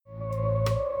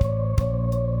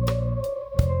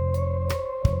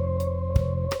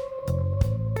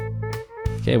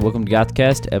Okay, welcome to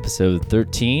Gothcast, episode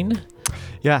 13.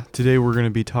 Yeah, today we're going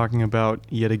to be talking about,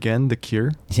 yet again, The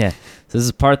Cure. Yeah, so this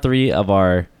is part 3 of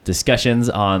our discussions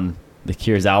on The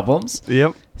Cure's albums.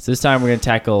 Yep. So this time we're going to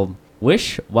tackle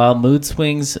Wish, Wild Mood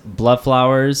Swings,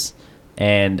 Bloodflowers,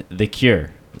 and The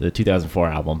Cure, the 2004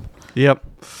 album. Yep.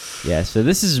 Yeah, so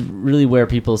this is really where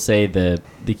people say the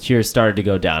Cure started to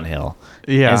go downhill.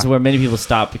 Yeah. And so where many people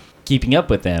stopped keeping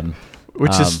up with them.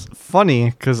 Which is funny,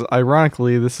 because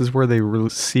ironically, this is where they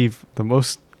receive the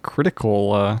most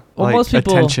critical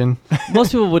attention.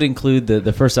 Most people would include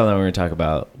the first album that we're going to talk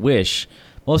about, Wish.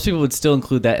 Most people would still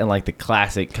include that in like the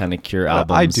classic kind of Cure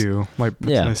albums. I do,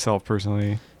 myself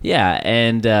personally. Yeah,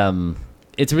 and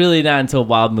it's really not until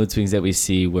Wild Mood Swings that we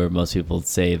see where most people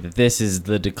say that this is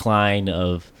the decline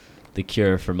of the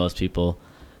Cure for most people.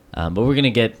 But we're going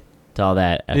to get to all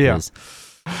that after this.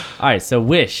 All right, so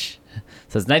Wish.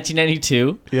 So it's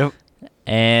 1992. Yep.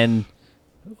 And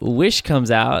Wish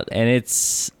comes out, and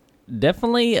it's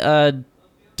definitely a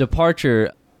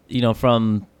departure,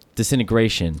 from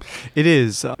Disintegration. It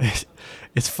is.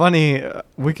 It's funny.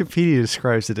 Wikipedia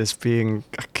describes it as being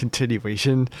a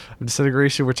continuation of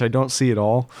Disintegration, which I don't see at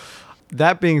all.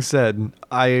 That being said,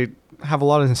 I have a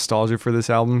lot of nostalgia for this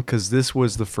album because this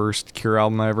was the first Cure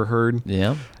album I ever heard.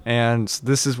 Yeah. And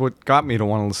this is what got me to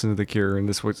want to listen to The Cure, and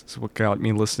this was what got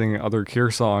me listening to other Cure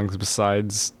songs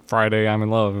besides Friday, I'm in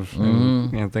Love,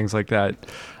 and things like that.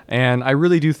 And I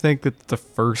really do think that the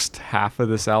first half of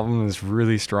this album is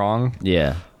really strong.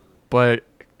 Yeah. But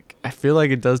I feel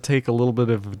like it does take a little bit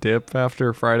of a dip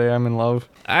after Friday, I'm in Love.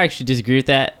 I actually disagree with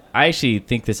that. I actually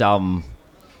think this album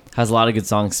has a lot of good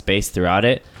songs spaced throughout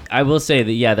it. I will say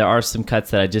that, yeah, there are some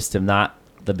cuts that I just am not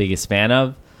the biggest fan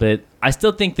of, but I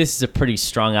still think this is a pretty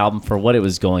strong album for what it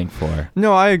was going for.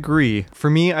 No, I agree. For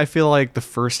me, I feel like the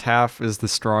first half is the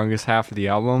strongest half of the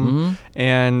album,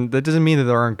 and that doesn't mean that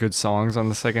there aren't good songs on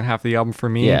the second half of the album for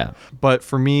me. Yeah. But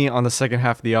for me, on the second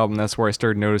half of the album, that's where I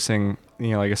started noticing,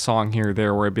 like a song here or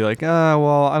there where I'd be like,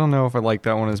 well, I don't know if I like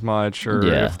that one as much, or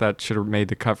if that should have made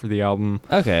the cut for the album.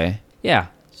 Okay. Yeah.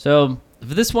 So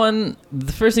for this one,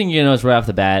 the first thing you notice right off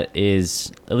the bat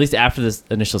is, at least after this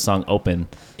initial song Open,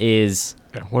 is...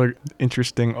 Yeah, what an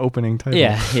interesting opening title.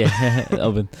 Yeah,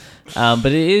 Open. But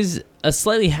it is a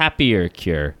slightly happier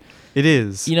Cure. It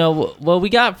is. What we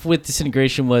got with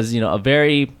Disintegration was, a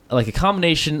very, like a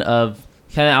combination of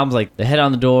kind of albums like The Head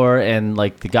on the Door and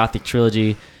like the Gothic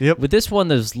Trilogy. Yep. With this one,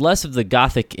 there's less of the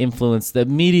Gothic influence that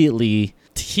immediately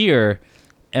here,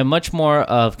 and much more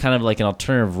of kind of like an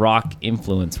alternative rock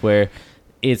influence where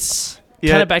it's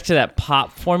kind of back to that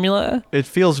pop formula. It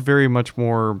feels very much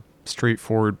more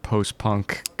straightforward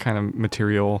post-punk kind of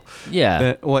material.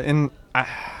 Yeah. I'm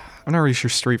not really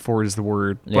sure straightforward is the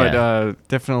word, but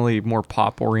definitely more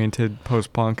pop-oriented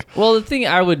post-punk. Well, the thing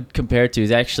I would compare it to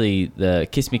is actually the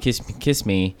Kiss Me, Kiss Me, Kiss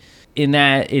Me, in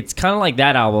that it's kind of like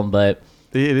that album, but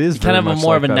it is kind of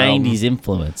more like of a 90s album.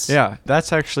 Influence. Yeah,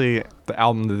 that's actually the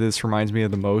album that this reminds me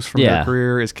of the most from their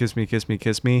career is Kiss Me, Kiss Me,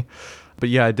 Kiss Me. But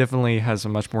yeah, it definitely has a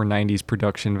much more 90s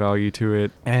production value to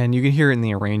it. And you can hear it in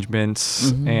the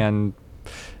arrangements. And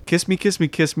Kiss Me, Kiss Me,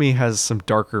 Kiss Me has some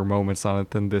darker moments on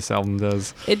it than this album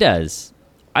does. It does.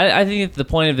 I think that the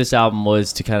point of this album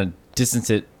was to kind of distance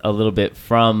it a little bit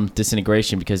from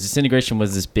Disintegration, because Disintegration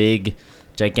was this big,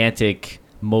 gigantic,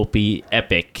 mopey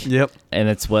epic. Yep. And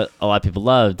that's what a lot of people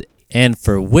loved. And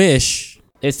for Wish,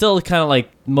 it's still kind of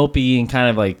like mopey and kind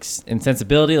of like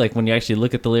insensibility, like when you actually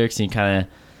look at the lyrics and you kind of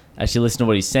actually listen to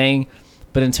what he's saying.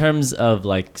 But in terms of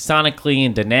like sonically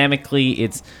and dynamically,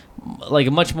 it's like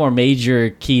a much more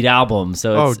major keyed album.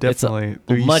 So it's a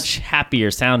much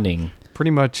happier sounding. Pretty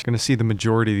much going to see the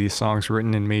majority of these songs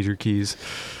written in major keys.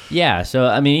 Yeah. So,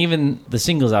 I mean, even the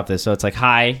singles off this. So it's like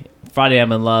Hi, Friday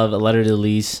I'm in Love, A Letter to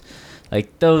Elise.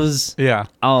 Like those. Yeah.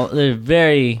 They're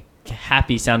very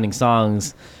happy sounding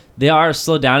songs. They are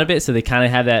slowed down a bit, so they kind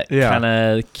of have that kind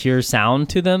of Cure sound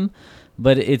to them.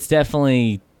 But it's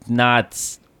definitely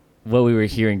not what we were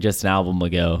hearing just an album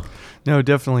ago. No,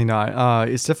 definitely not.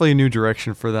 It's definitely a new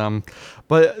direction for them.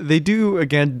 But they do,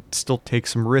 again, still take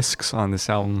some risks on this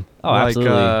album. Oh,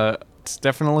 absolutely. It's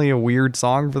definitely a weird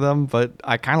song for them, but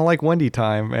I kind of like Wendy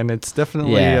Time, and it's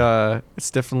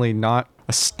definitely not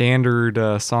a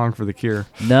standard song for The Cure.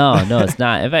 No, it's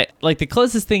not. In fact, like the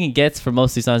closest thing it gets for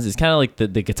most of these songs is kind of like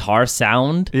the guitar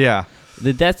sound. Yeah.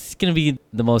 That's going to be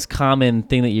the most common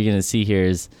thing that you're going to see here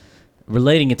is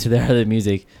relating it to their other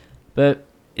music. But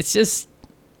it's just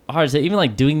hard to say. Even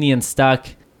like Doing the Unstuck,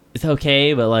 it's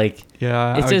okay, but like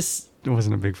I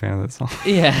wasn't a big fan of that song.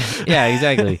 Yeah,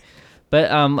 exactly.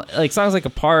 But like songs like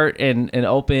Apart and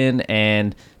Open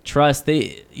and Trust,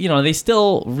 they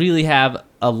still really have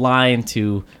a line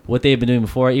to what they've been doing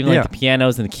before, even like the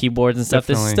pianos and the keyboards and stuff.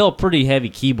 Definitely. This is still a pretty heavy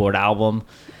keyboard album,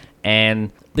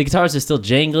 and the guitars are still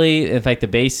jangly. In fact, the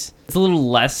bass it's a little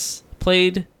less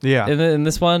played in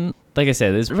this one. Like I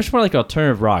said, it's much more like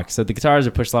alternative rock, so the guitars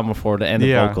are pushed a lot more forward and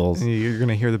the vocals. You're going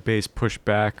to hear the bass push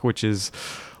back, which is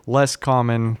less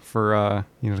common for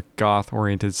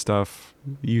goth-oriented stuff.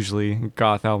 Usually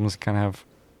goth albums kind of have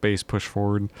bass push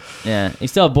forward. Yeah, you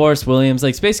still have Boris Williams.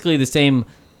 Like, it's basically the same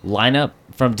lineup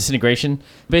from Disintegration.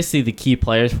 Basically the key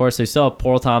players for it. So you still have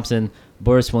Paul Thompson,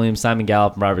 Boris Williams, Simon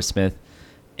Gallup, and Robert Smith.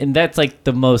 And that's like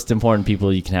the most important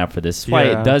people you can have for this. That's why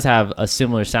it does have a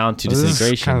similar sound to Disintegration.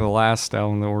 This is kind of the last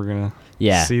album that we're going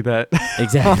to see that.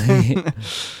 Exactly.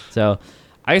 So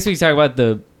I guess we can talk about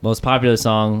the most popular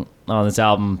song on this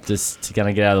album just to kind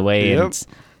of get out of the way. And it's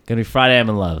going to be Friday I'm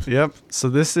in Love. Yep. So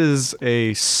this is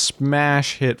a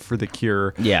smash hit for The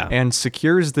Cure. Yeah. And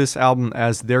secures this album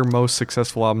as their most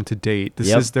successful album to date.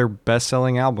 This is their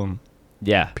best-selling album.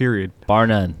 Yeah. Period. Bar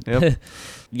none. Yep.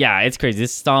 Yeah, it's crazy.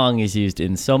 This song is used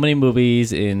in so many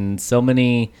movies, in so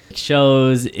many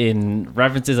shows, in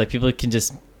references. Like, people can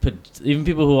just put, even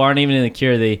people who aren't even in The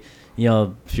Cure, they,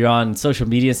 if you're on social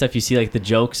media and stuff, you see like the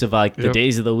jokes of like the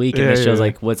days of the week, and it shows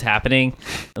like what's happening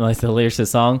and like the lyrics of the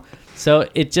song. So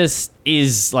it just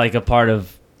is like a part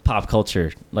of pop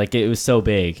culture. Like, it was so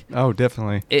big. Oh,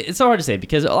 definitely. It's so hard to say,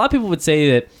 because a lot of people would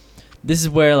say that this is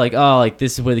where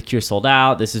this is where The Cure sold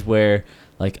out. This is where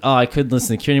I couldn't listen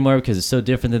to The Cure anymore because it's so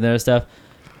different than their stuff.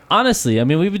 Honestly, I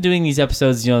mean, we've been doing these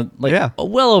episodes,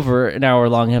 well over an hour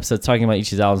long episodes talking about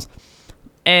each of these albums.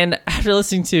 And after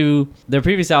listening to their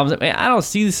previous albums, I don't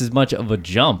see this as much of a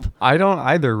jump. I don't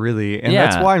either, really. And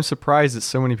that's why I'm surprised that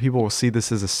so many people will see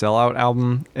this as a sellout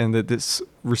album and that this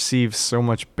receives so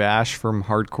much bash from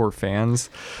hardcore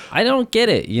fans. I don't get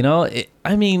it,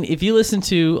 if you listen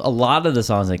to a lot of the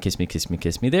songs like Kiss Me, Kiss Me,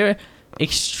 Kiss Me, they're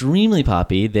extremely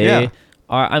poppy. They are,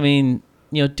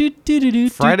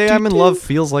 Friday I'm in Love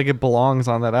feels like it belongs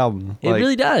on that album. It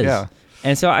really does. Yeah.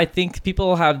 And so I think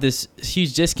people have this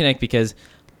huge disconnect because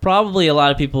probably a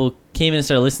lot of people came in and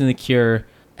started listening to The Cure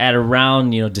at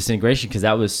around, Disintegration, because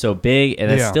that was so big,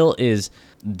 and that still is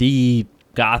the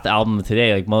goth album of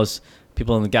today. Like, most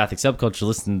people in the gothic subculture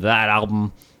listen to that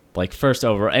album like first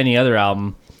over any other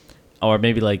album, or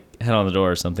maybe like Head on the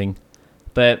Door or something.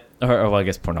 But I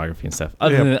guess pornography and stuff.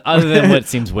 Other than what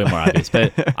seems way more obvious.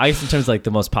 But I guess in terms of like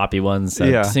the most poppy ones,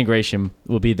 Disintegration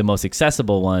will be the most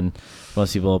accessible one for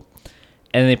most people.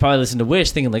 And they probably listen to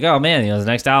Wish thinking like, oh man, the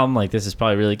next album, like, this is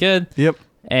probably really good. Yep.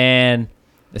 And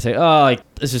they say, oh,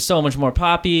 like, this is so much more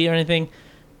poppy or anything.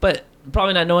 But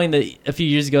probably not knowing that a few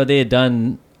years ago they had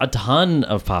done a ton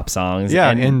of pop songs.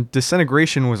 Yeah, and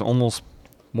Disintegration was almost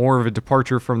more of a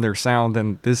departure from their sound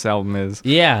than this album is.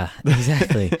 Yeah,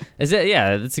 exactly.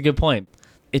 That's a good point.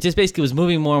 It just basically was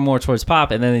moving more and more towards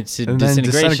pop, and then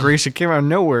Disintegration came out of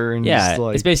nowhere. And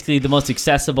it's basically the most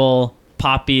accessible,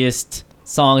 poppiest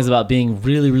songs about being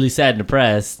really, really sad and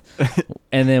depressed.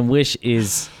 And then Wish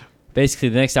is basically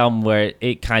the next album where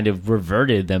it kind of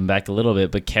reverted them back a little bit,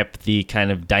 but kept the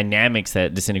kind of dynamics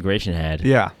that Disintegration had.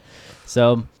 Yeah.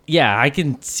 So, I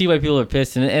can see why people are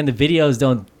pissed, and the videos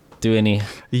don't do any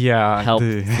help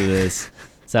to this.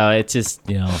 So it's just,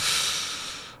 they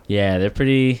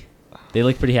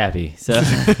look pretty happy. So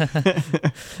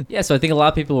so I think a lot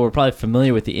of people were probably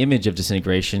familiar with the image of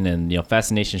Disintegration and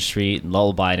Fascination Street and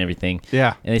Lullaby and everything.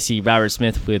 Yeah. And they see Robert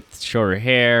Smith with shorter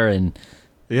hair and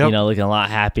looking a lot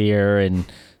happier and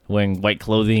wearing white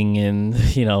clothing and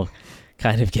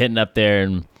kind of getting up there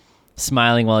and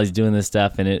smiling while he's doing this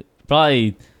stuff, and it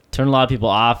probably turned a lot of people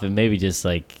off and maybe just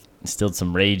like instilled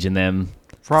some rage in them.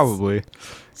 Probably.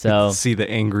 So see the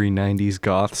angry 90s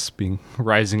goths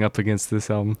rising up against this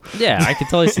album. Yeah, I could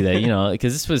totally see that,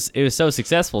 because it was so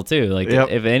successful too. Like,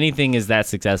 if anything is that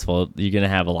successful, you're going to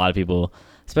have a lot of people,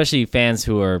 especially fans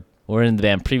who were in the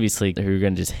band previously, who are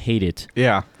going to just hate it.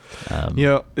 Yeah.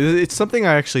 It's something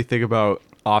I actually think about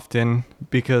often,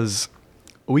 because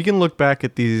we can look back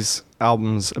at these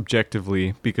albums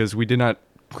objectively because we did not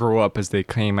grow up as they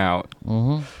came out.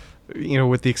 Mm-hmm.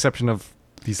 With the exception of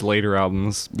these later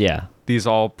albums. Yeah. These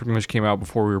all pretty much came out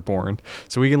before we were born.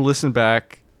 So we can listen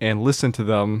back and listen to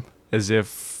them as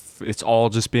if it's all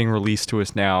just being released to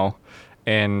us now,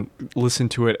 and listen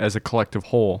to it as a collective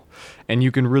whole. And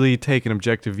you can really take an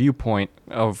objective viewpoint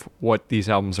of what these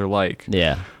albums are like.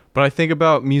 Yeah. But I think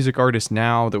about music artists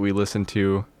now that we listen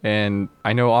to, and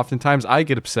I know oftentimes I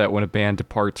get upset when a band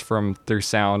departs from their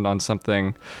sound on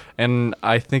something. And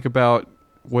I think about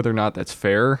whether or not that's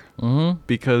fair,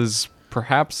 because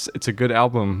perhaps it's a good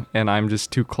album and I'm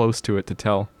just too close to it to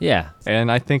tell. Yeah. And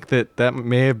I think that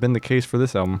may have been the case for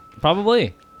this album.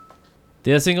 Probably.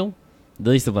 The other single, at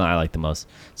least the one I like the most.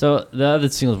 So the other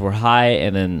singles were High,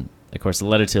 and then of course, A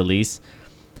Letter to Elise.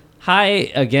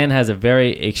 High again has a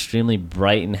very extremely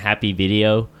bright and happy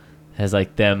video. Has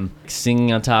like them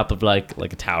singing on top of like a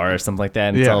tower or something like that,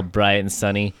 and it's all bright and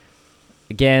sunny.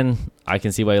 Again, I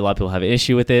can see why a lot of people have an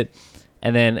issue with it.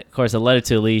 And then of course, A Letter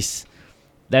to Elise.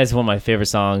 That is one of my favorite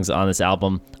songs on this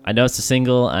album. I know it's a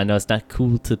single. I know it's not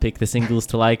cool to pick the singles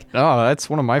to like. Oh, that's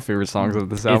one of my favorite songs of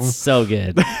this album. It's so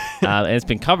good. And it's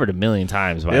been covered a million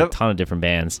times by a ton of different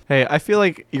bands. Hey, I feel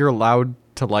like you're allowed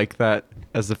to like that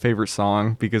as the favorite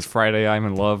song because Friday I'm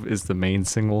in Love is the main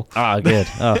single. Oh, good.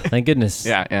 Oh, thank goodness.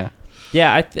 Yeah.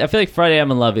 Yeah, I feel like Friday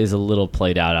I'm in Love is a little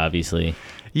played out, obviously.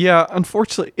 Yeah,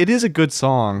 unfortunately, it is a good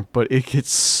song, but it gets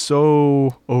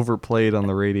so overplayed on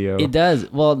the radio. It does.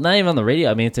 Well, not even on the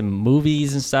radio. I mean, it's in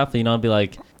movies and stuff. You know, it'd be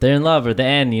like, they're in love or the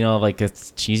end, you know, like a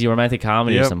cheesy romantic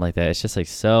comedy or something like that. It's just like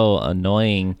so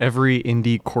annoying. Every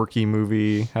indie quirky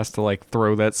movie has to like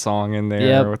throw that song in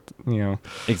there. With, you know.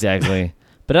 Exactly.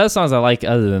 But other songs I like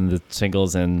other than the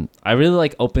singles, and I really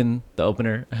like Open, the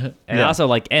opener, and I also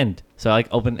like End. So I like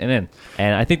Open and End.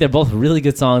 And I think they're both really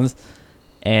good songs.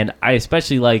 And I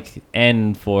especially like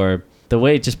End for the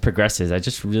way it just progresses. I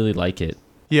just really like it.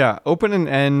 Yeah, Open and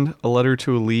End, A Letter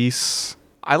to Elise.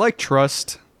 I like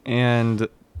Trust, and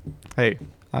hey,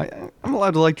 I'm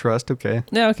allowed to like Trust, okay.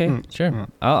 Yeah, okay, sure. Yeah.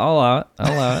 I'll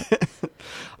allow it.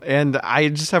 And I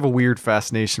just have a weird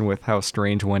fascination with how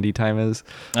strange Wendy Time is.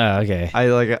 Oh, okay.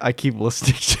 I keep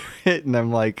listening to it, and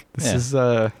I'm like, this is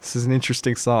an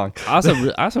interesting song. I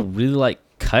also really like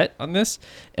Cut on this.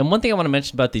 And one thing I want to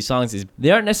mention about these songs is they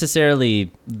aren't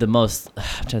necessarily the most, I'm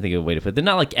trying to think of a way to put it. They're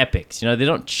not like epics, you know, they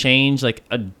don't change like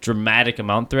a dramatic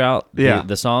amount throughout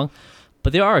the song,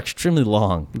 but they are extremely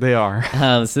long. They are.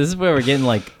 So this is where we're getting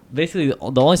like, basically the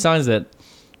only songs that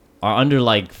are under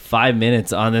like 5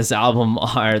 minutes on this album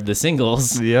are the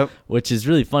singles. Yep. Which is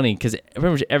really funny because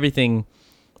pretty much everything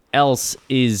else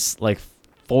is like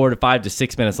 4 to 5 to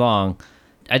 6 minutes long.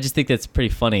 I just think that's pretty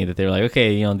funny that they're like,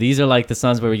 okay, you know, these are like the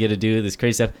songs where we get to do this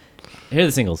crazy stuff. Here are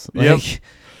the singles. Like,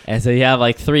 and so you have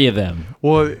like 3 of them.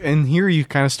 Well, and here you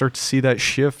kind of start to see that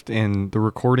shift in the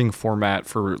recording format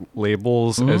for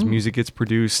labels as music gets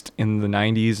produced in the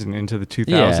 90s and into the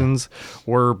 2000s,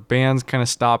 where bands kind of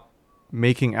stop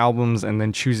making albums and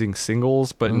then choosing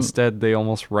singles, but instead they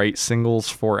almost write singles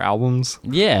for albums.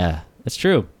 Yeah, that's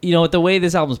true. You know, with the way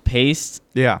this album's paced,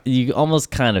 you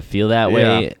almost kind of feel that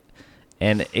way.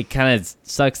 And it kind of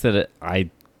sucks that I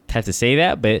have to say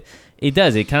that, but it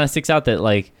does. It kind of sticks out that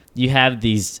like you have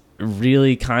these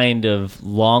really kind of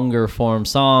longer form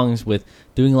songs with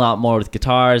doing a lot more with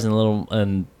guitars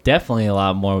and definitely a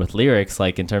lot more with lyrics,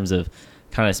 like in terms of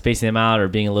kind of spacing them out or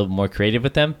being a little more creative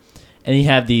with them. And you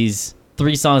have these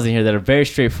 3 songs in here that are very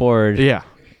straightforward,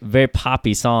 very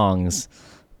poppy songs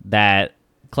that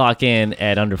clock in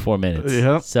at under 4 minutes.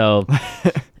 Yep. So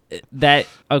that,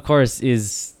 of course,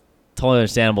 is totally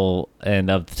understandable and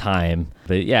of the time,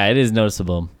 but yeah, it is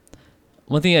noticeable.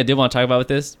 One thing I did want to talk about with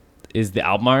this is the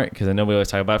album art, because I know we always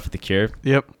talk about it for The Cure.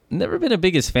 Yep. Never been a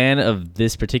biggest fan of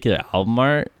this particular album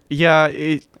art. Yeah,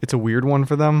 it's a weird one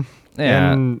for them.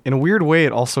 Yeah. And in a weird way,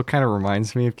 it also kind of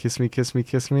reminds me of Kiss Me, Kiss Me,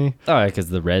 Kiss Me. Oh, yeah, because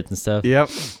the reds and stuff. Yep.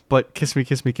 But Kiss Me,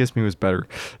 Kiss Me, Kiss Me was better.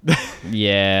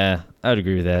 Yeah, I would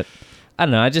agree with that. I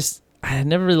don't know. I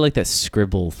never really liked that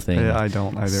scribble thing. Yeah, I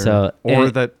don't either. So,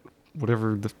 or that,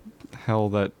 whatever the hell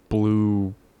that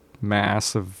blue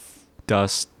mass of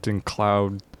dust and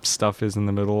cloud stuff is in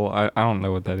the middle. I don't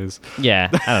know what that is. Yeah,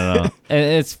 I don't know. And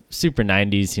it's super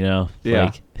 90s, you know.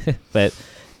 Yeah. Like, but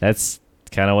that's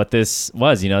kind of what this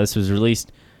was. You know, this was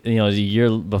released, you know, a year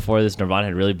before this. Nirvana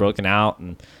had really broken out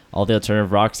and all the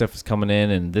alternative rock stuff was coming in.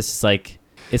 And this is like,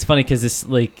 it's funny because this,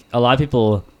 like, a lot of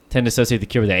people tend to associate The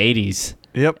Cure with the 80s.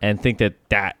 Yep. And think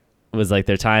that was like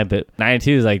their time, but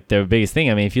 92 is like their biggest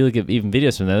thing. I mean, if you look at even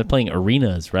videos from them, they're playing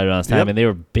arenas right around this time, and they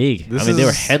were big. They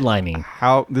were headlining.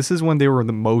 This is when they were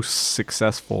the most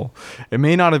successful. It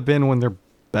may not have been when their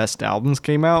best albums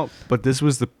came out, but this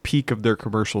was the peak of their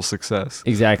commercial success.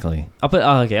 Exactly. I'll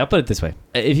put it this way.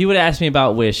 If you would have asked me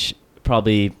about Wish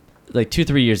probably like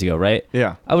 2-3 years ago, right?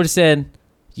 Yeah. I would have said,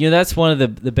 you know, that's one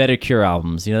of the better Cure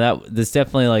albums. You know, that's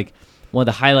definitely like one of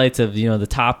the highlights of, you know, the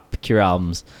top Cure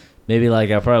albums. Maybe like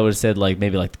I probably would have said like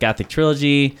maybe like the Gothic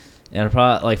Trilogy, and I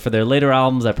probably like for their later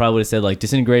albums I probably would have said like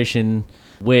Disintegration,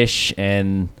 Wish,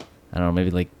 and I don't know,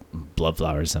 maybe like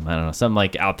Bloodflower or something. I don't know, something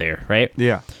like out there, right?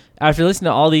 Yeah. After listening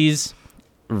to all these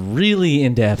really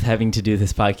in depth having to do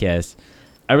this podcast,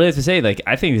 I really have to say like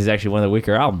I think this is actually one of the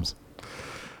weaker albums.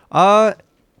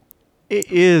 It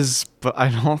is, but I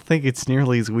don't think it's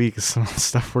nearly as weak as some of the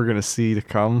stuff we're gonna see to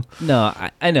come. No,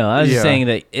 I know. I was just saying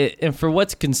that, and for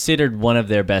what's considered one of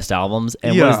their best albums,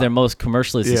 and what is their most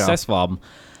commercially successful album,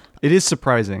 it is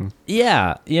surprising.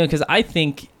 Yeah, because I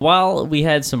think while we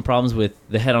had some problems with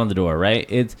The Head on the Door, right?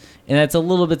 And that's a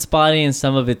little bit spotty in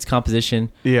some of its composition.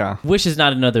 Yeah, Wish is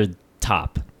not another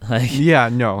top.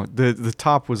 No, the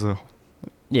top was a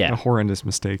horrendous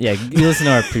mistake. Yeah, you listen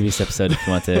to our previous episode if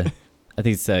you want to. I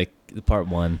think it's part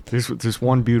 1. There's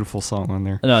one beautiful song on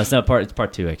there. No, it's not part. It's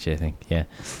part 2 actually. I think. Yeah,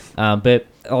 but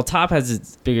Top has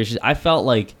its bigger issues. I felt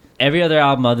like every other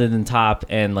album other than Top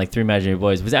and like Three Imaginary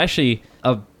Boys was actually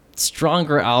a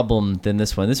stronger album than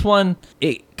this one. This one,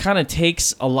 it kind of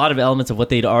takes a lot of elements of what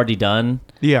they'd already done.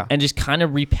 Yeah. And just kind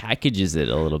of repackages it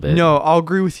a little bit. No, I'll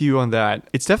agree with you on that.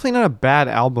 It's definitely not a bad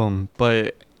album,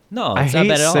 but no, I it's not hate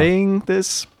bad at all. saying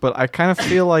this, but I kind of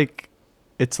feel like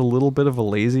it's a little bit of a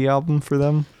lazy album for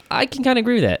them. I can kind of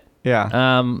agree with that.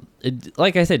 Yeah.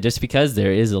 Like I said, just because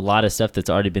there is a lot of stuff that's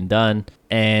already been done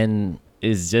and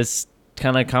is just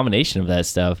kind of a combination of that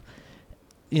stuff.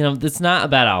 It's not a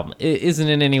bad album. It isn't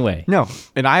in any way. No,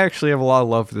 and I actually have a lot of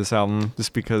love for this album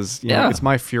just because it's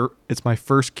my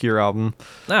first Cure album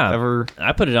ever.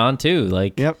 I put it on too.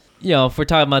 Like, yep. If we're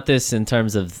talking about this in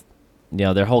terms of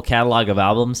their whole catalog of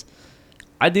albums,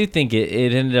 I do think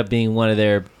it ended up being one of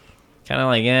their kind of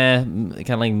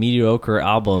like mediocre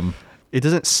album. It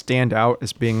doesn't stand out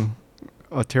as being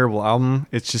a terrible album.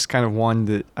 It's just kind of one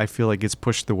that I feel like gets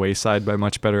pushed to the wayside by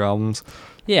much better albums.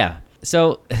 Yeah.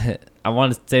 So I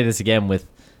want to say this again with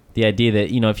the idea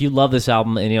that, if you love this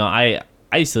album, and, I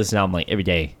used to listen to the album like every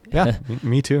day. Yeah,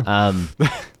 me too.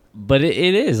 But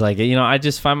it is like, I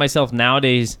just find myself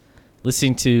nowadays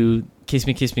listening to Kiss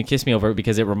Me, Kiss Me, Kiss Me over it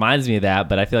because it reminds me of that.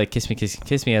 But I feel like Kiss Me, Kiss Me,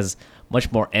 Kiss Me has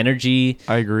much more energy.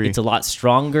 I agree. It's a lot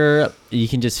stronger. You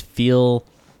can just feel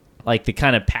like the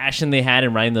kind of passion they had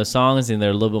in writing those songs, and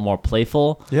they're a little bit more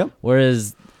playful. Yep.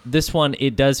 Whereas this one,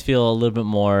 it does feel a little bit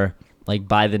more like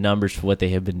by the numbers for what they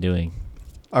have been doing.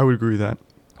 I would agree with that.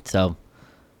 So,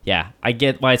 yeah, I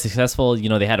get why it's successful.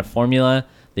 They had a formula.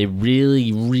 They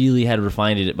really, really had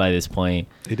refined it by this point.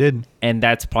 They did. And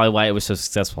that's probably why it was so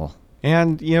successful.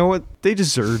 And you know what? They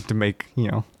deserve to make,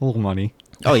 a little money.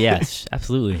 Oh, yes,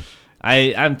 absolutely.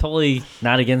 I'm totally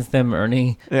not against them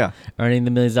earning the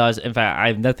millions of dollars. In fact, I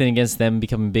have nothing against them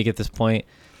becoming big at this point.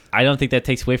 I don't think that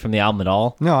takes away from the album at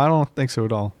all. No, I don't think so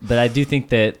at all. But I do think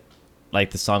that the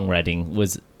songwriting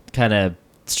was kind of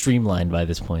streamlined by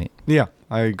this point. Yeah,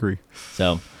 I agree.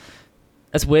 So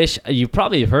that's Wish. You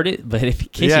probably have heard it, but in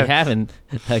case you haven't,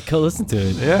 go listen to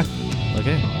it. Yeah.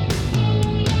 Okay.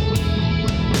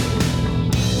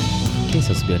 Okay,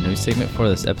 so this will be a new segment for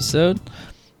this episode.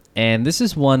 And this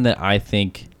is one that I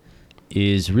think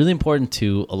is really important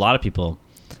to a lot of people.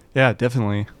 Yeah,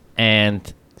 definitely.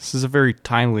 And this is a very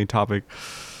timely topic.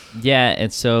 Yeah,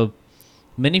 and so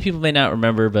many people may not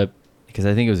remember, but because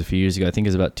I think it was a few years ago, I think it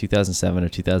was about 2007 or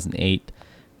 2008,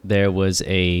 there was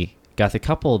a Gothic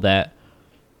couple that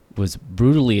was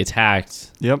brutally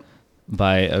attacked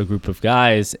by a group of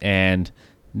guys, and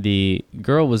the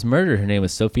girl was murdered. Her name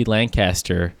was Sophie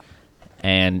Lancaster,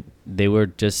 and they were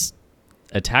just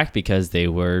attacked because they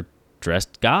were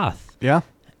dressed goth. Yeah.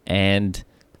 And,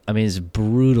 it's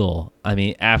brutal.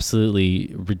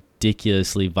 Absolutely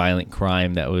ridiculously violent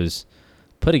crime that was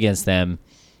put against them.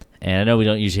 And I know we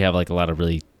don't usually have a lot of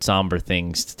really somber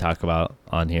things to talk about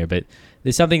on here, but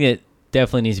there's something that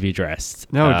definitely needs to be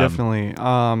addressed. No, definitely.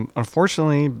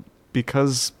 Unfortunately,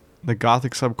 because the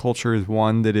Gothic subculture is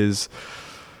one that is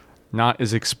not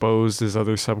as exposed as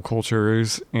other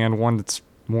subcultures, and one that's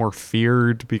more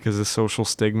feared because of social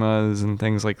stigmas and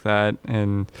things like that,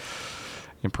 and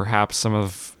perhaps some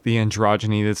of the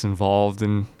androgyny that's involved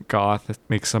in goth that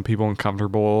makes some people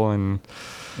uncomfortable, and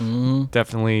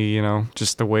definitely,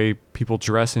 just the way people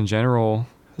dress in general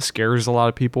scares a lot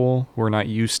of people who are not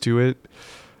used to it.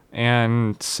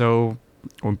 And so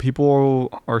when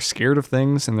people are scared of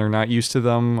things and they're not used to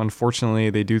them, unfortunately,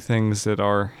 they do things that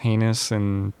are heinous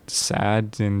and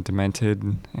sad and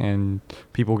demented, and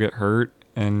people get hurt.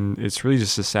 And it's really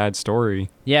just a sad story.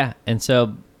 Yeah. And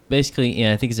so basically,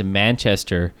 I think it's in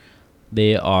Manchester,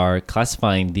 they are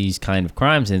classifying these kind of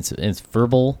crimes. And it's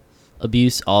verbal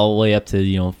abuse all the way up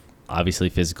to, obviously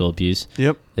physical abuse.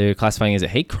 Yep. They're classifying it as a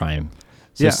hate crime.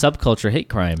 So subculture hate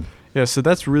crime. Yeah. So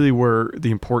that's really where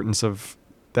the importance of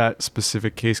that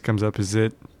specific case comes up, is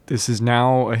that this is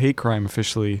now a hate crime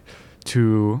officially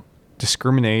to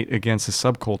discriminate against a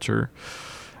subculture.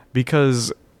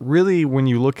 Because really, when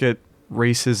you look at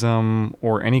racism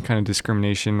or any kind of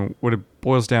discrimination, what it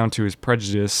boils down to is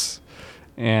prejudice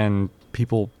and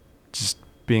people just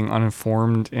being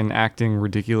uninformed and acting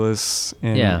ridiculous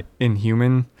and Yeah.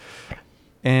 inhuman.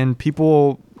 And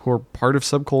people who are part of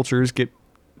subcultures get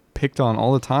picked on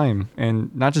all the time.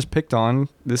 And not just picked on,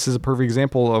 this is a perfect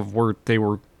example of where they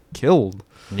were killed.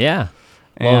 Yeah.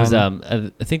 Well, it was,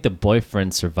 And- I think the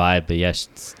boyfriend survived, but yeah.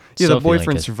 Yeah, the Sophie boyfriend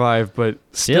Lancaster- survived, but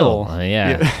still.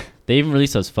 yeah. They even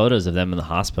released those photos of them in the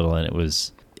hospital, and it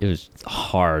was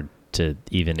hard to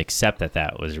even accept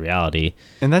that was reality.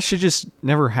 And that should just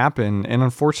never happen. And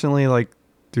unfortunately, like,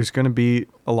 there's going to be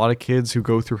a lot of kids who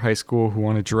go through high school who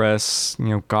want to dress,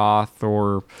 goth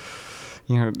or,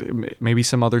 maybe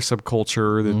some other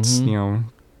subculture that's,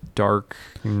 dark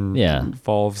and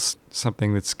involves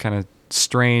something that's kind of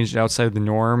strange outside of the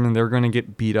norm, and they're going to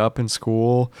get beat up in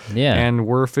school. Yeah. And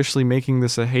we're officially making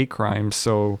this a hate crime.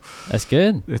 So That's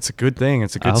good. it's a good thing.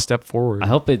 It's a good step forward. I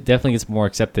hope it definitely gets more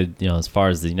accepted, as far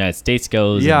as the United States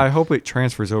goes. Yeah, and, I hope it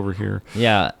transfers over here.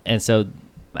 yeah. And so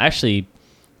actually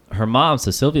her mom,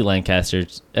 so Sylvie Lancaster,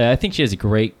 I think she has a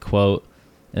great quote.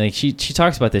 And like she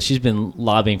talks about this. She's been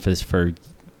lobbying for this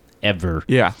forever.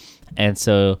 Yeah. And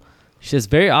so she says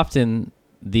very often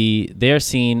they are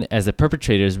seen as the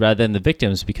perpetrators rather than the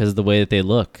victims because of the way that they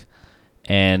look.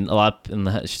 And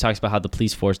she talks about how the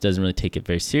police force doesn't really take it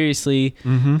very seriously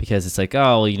because it's like,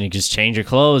 oh, well, just change your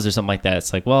clothes or something like that.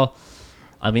 It's like, well,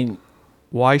 I mean,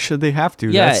 why should they have to?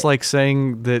 Yeah. That's like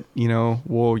saying that,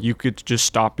 well, you could just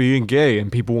stop being gay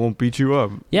and people won't beat you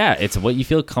up. yeah, it's what you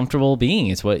feel comfortable being.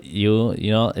 It's what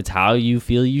it's how you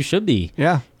feel you should be.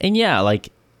 Yeah. And yeah,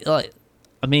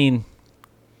 I mean,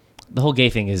 the whole gay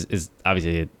thing is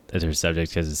obviously a different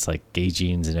subject because it's like gay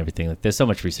genes and everything. Like, there's so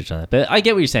much research on that. But I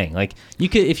get what you're saying. Like, you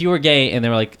could, if you were gay and they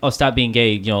were like, oh, stop being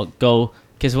gay, go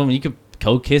kiss a woman. You could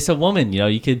go kiss a woman.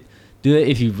 You could do it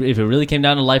if it really came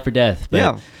down to life or death. But,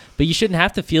 Yeah. But you shouldn't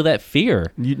have to feel that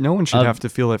fear. No one should have to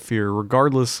feel that fear,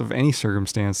 regardless of any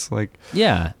circumstance. Like,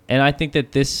 Yeah, and I think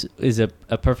that this is a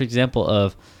perfect example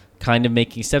of kind of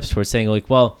making steps towards saying, like,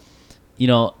 well,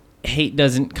 hate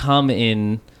doesn't come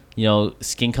in,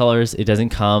 skin colors. It doesn't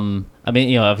come, I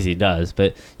mean, obviously it does,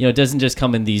 but, it doesn't just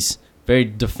come in these very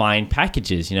defined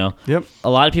packages, Yep. A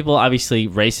lot of people, obviously,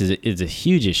 race is a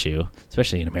huge issue,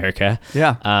 especially in America.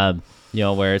 Yeah.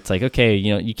 Where it's like, okay,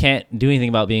 you can't do anything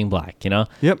about being black,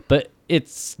 Yep. But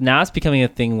it's becoming a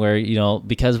thing where,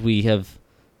 because we have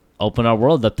opened our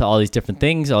world up to all these different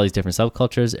things, all these different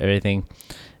subcultures, everything,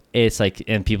 it's like,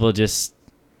 and people just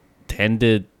tend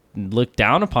to look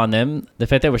down upon them. The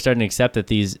fact that we're starting to accept that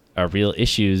these are real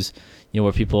issues,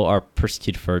 where people are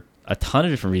persecuted for a ton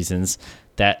of different reasons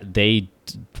that they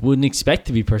wouldn't expect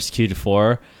to be persecuted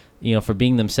for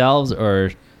being themselves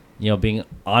or, being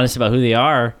honest about who they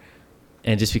are.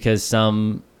 And just because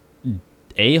some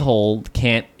a-hole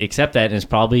can't accept that and is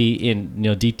probably in,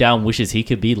 deep down wishes he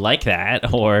could be like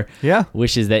that, or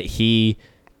wishes that he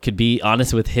could be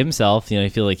honest with himself, I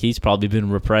feel like he's probably been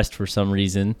repressed for some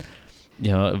reason,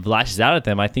 lashes out at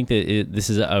them. I think that this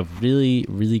is a really,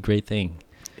 really great thing.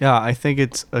 Yeah, I think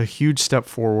it's a huge step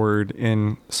forward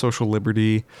in social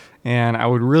liberty, and I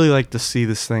would really like to see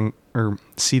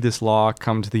this law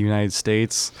come to the United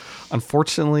States.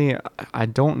 Unfortunately, I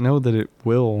don't know that it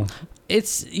will.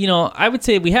 It's, I would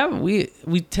say we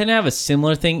tend to have a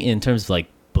similar thing in terms of like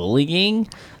bullying.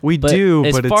 We do,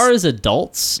 as but far as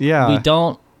adults, we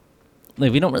don't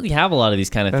really have a lot of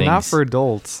these kind of things. Not for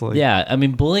adults. Yeah, I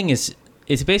mean, bullying it's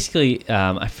basically,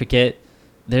 I forget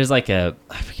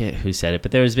who said it,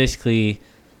 but there was basically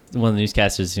one of the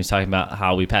newscasters who's talking about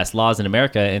how we pass laws in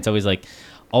America, and it's always like,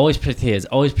 always protect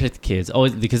the kids,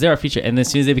 always, because they're our future. And then as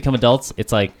soon as they become adults,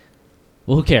 it's like,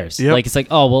 well, who cares? Yep. Like, it's like,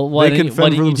 oh, well, why didn't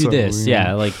you do this? Yeah.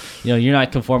 Yeah, like, you're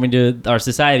not conforming to our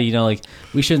society. like,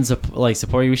 we shouldn't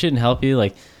support you. We shouldn't help you.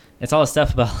 Like, it's all the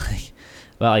stuff about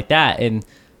that. And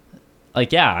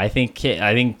like, yeah, I think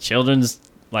children's,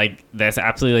 like, that's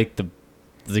absolutely like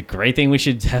the great thing we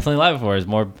should definitely lobby for is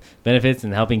more benefits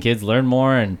and helping kids learn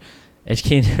more and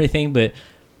educate and everything. But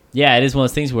yeah, it is one of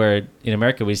those things where in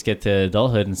America we just get to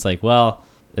adulthood and it's like, well,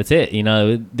 that's it. They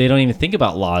don't even think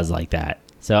about laws like that.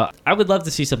 So I would love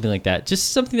to see something like that.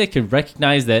 Just something that could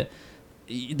recognize that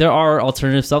there are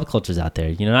alternative subcultures out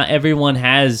there. Not everyone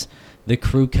has the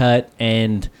crew cut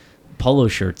and polo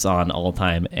shirts on all the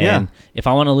time. And if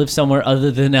I want to live somewhere other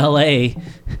than LA,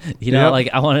 like,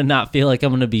 I want to not feel like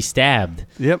I'm going to be stabbed.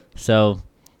 Yep. So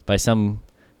by some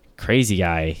crazy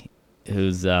guy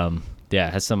who's,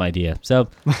 has some idea. So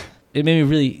it made me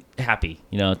really happy,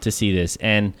 to see this.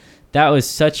 And that was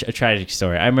such a tragic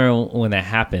story. I remember when that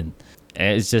happened.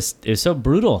 And it was so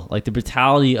brutal, like the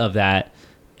brutality of that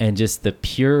and just the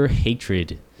pure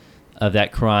hatred of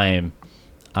that crime.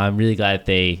 I'm really glad that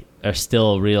they are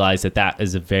still realize that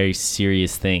is a very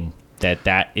serious thing.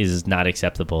 that is not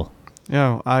acceptable.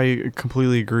 Yeah, I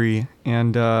completely agree.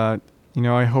 And,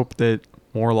 I hope that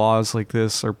more laws like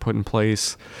this are put in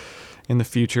place in the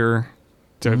future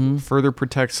to further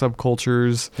protect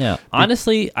subcultures. Yeah.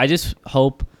 Honestly, I just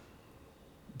hope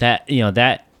that,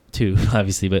 that too,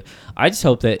 obviously, but I just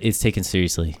hope that it's taken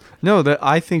seriously. No, that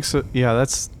I think so. Yeah,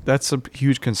 that's a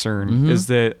huge concern is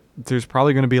that there's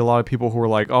probably going to be a lot of people who are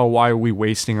like, oh, why are we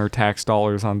wasting our tax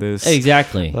dollars on this?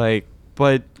 Exactly.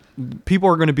 But people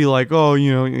are going to be like, oh,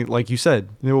 like you said,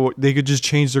 they could just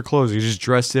change their clothes. They could just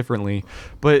dress differently.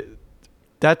 But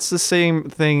that's the same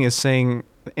thing as saying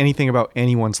anything about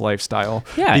anyone's lifestyle.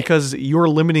 Yeah. Because you're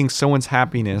limiting someone's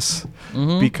happiness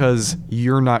because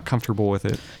you're not comfortable with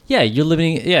it. Yeah, you're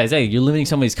limiting. Yeah, exactly. You're limiting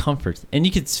somebody's comfort, and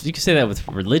you could say that with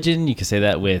religion. You could say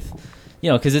that with,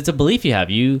 because it's a belief you have.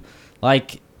 You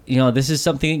this is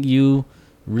something you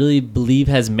really believe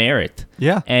has merit.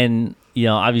 Yeah. And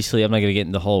obviously, I'm not gonna get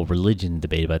into the whole religion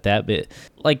debate about that, but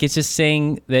it's just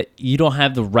saying that you don't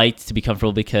have the right to be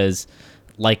comfortable because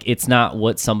it's not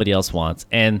what somebody else wants.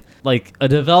 And a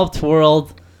developed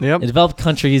world, in developed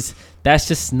countries, that's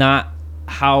just not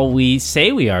how we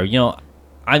say we are.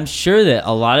 I'm sure that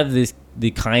a lot of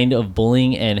the kind of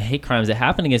bullying and hate crimes that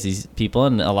happen against these people,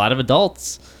 and a lot of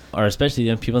adults, or especially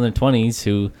young people in their 20s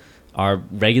who are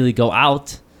regularly go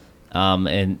out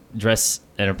and dress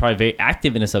and are probably very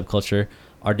active in a subculture,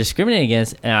 are discriminated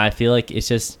against. And I feel like it's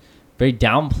just very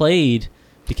downplayed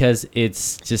because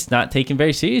it's just not taken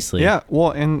very seriously. Yeah,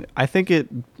 well, and I think it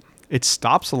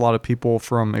stops a lot of people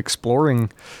from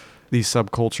exploring these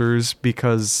subcultures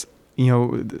because,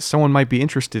 someone might be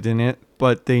interested in it,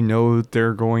 but they know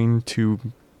they're going to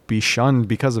be shunned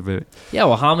because of it. Yeah,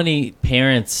 well, how many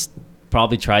parents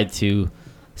probably tried to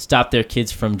stop their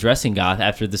kids from dressing goth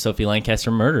after the Sophie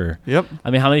Lancaster murder? Yep. I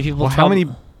mean, how many people... How many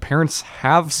parents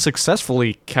have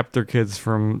successfully kept their kids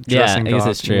from dressing goth? Yeah, I guess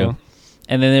that's true.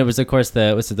 And then there was, of course,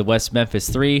 the West Memphis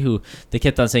 3, who they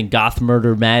kept on saying goth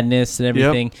murder madness and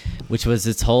everything, which was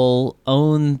its whole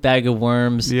own bag of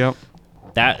worms. Yep.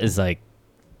 That is by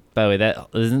the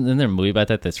way, isn't there a movie about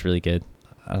that that's really good?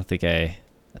 I think I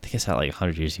saw it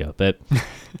 100 years ago. But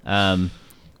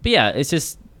yeah, it's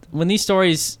just when these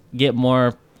stories get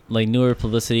more newer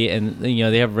publicity and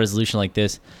they have a resolution like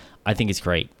this, I think it's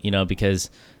great. Because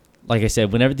like I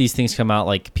said, whenever these things come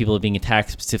out, people are being attacked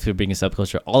specifically being a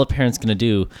subculture, all the parent's going to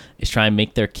do is try and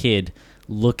make their kid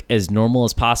look as normal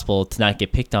as possible to not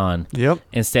get picked on. Yep.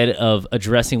 Instead of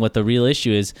addressing what the real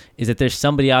issue is that there's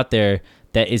somebody out there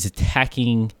that is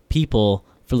attacking people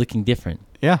for looking different.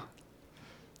 Yeah.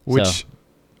 Which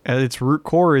at its root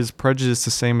core is prejudice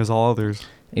the same as all others.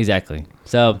 Exactly.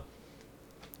 So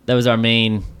that was our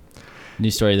main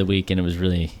news story of the week, and it was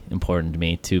really important to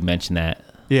me to mention that.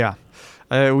 Yeah.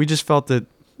 We just felt that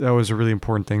was a really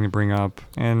important thing to bring up.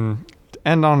 And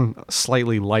end on a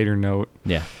slightly lighter note.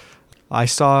 Yeah. I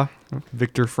saw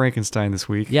Victor Frankenstein this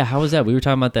week. Yeah, how was that? We were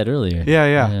talking about that earlier.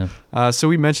 Yeah. So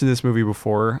we mentioned this movie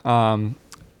before.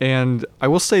 And I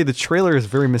will say the trailer is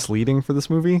very misleading for this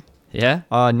movie. Yeah?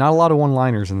 Not a lot of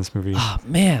one-liners in this movie. Oh,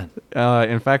 man.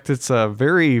 In fact, it's a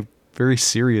very, very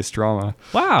serious drama.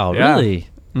 Wow, really?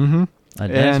 Mm-hmm. I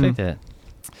didn't expect that.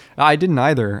 I didn't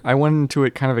either. I went into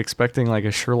it kind of expecting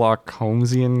a Sherlock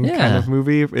Holmesian kind of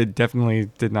movie. It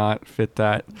definitely did not fit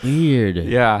that. Weird.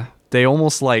 Yeah. They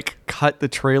almost cut the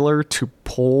trailer to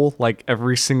pull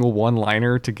every single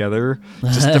one-liner together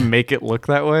just to make it look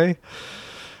that way.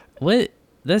 What?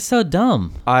 That's so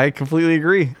dumb. I completely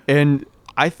agree. And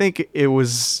I think it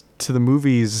was to the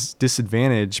movie's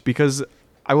disadvantage because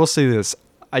I will say this.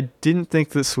 I didn't think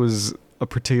this was a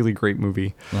particularly great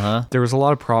movie. Uh-huh. There was a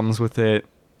lot of problems with it.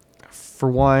 For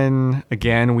one,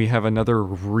 again, we have another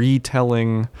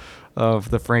retelling of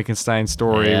the Frankenstein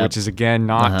story, which is, again,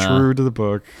 not true to the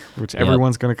book, which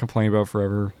everyone's going to complain about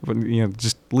forever. But,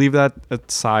 just leave that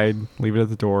aside, leave it at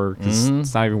the door, because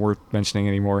it's not even worth mentioning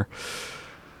anymore.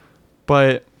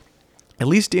 But at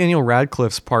least Daniel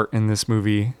Radcliffe's part in this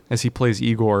movie, as he plays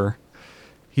Igor,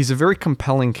 he's a very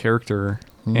compelling character,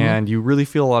 and you really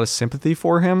feel a lot of sympathy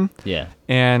for him. Yeah.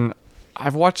 And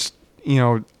I've watched,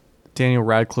 Daniel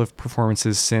Radcliffe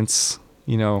performances since,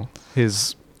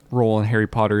 his role in Harry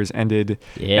Potter has ended.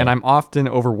 Yeah. And I'm often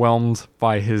overwhelmed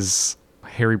by his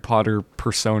Harry Potter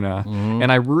persona.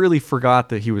 And I really forgot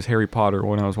that he was Harry Potter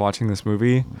when I was watching this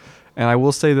movie. And I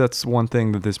will say that's one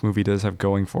thing that this movie does have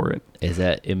going for it. Is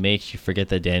that it makes you forget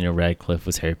that Daniel Radcliffe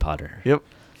was Harry Potter. Yep.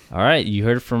 All right, you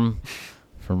heard it from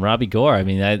Robbie Gore. I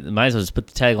mean, I might as well just put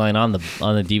the tagline on the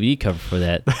DVD cover for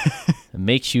that. It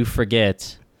makes you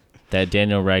forget that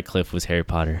Daniel Radcliffe was Harry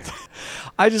Potter.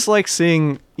 I just like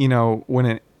seeing,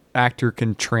 when actor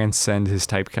can transcend his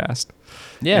typecast.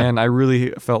 Yeah. And I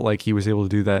really felt like he was able to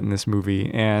do that in this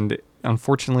movie. And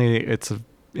unfortunately, it's an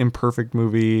imperfect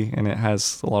movie and it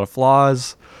has a lot of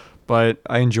flaws, but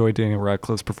I enjoyed Daniel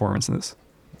Radcliffe's performance in this.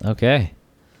 Okay.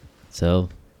 So,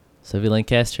 Sylvia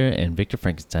Lancaster and Victor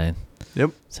Frankenstein.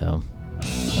 Yep. So,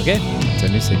 okay. It's our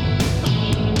new segment.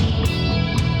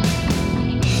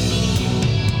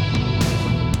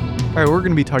 All right, we're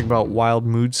going to be talking about Wild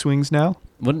Mood Swings now.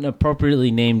 What an appropriately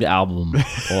named album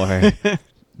for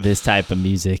this type of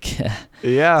music.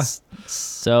 Yeah.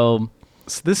 So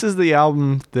this is the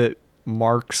album that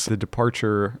marks the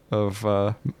departure of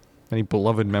many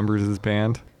beloved members of this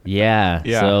band. Yeah.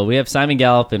 So we have Simon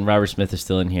Gallup and Robert Smith are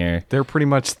still in here. They're pretty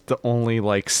much the only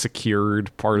like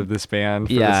secured part of this band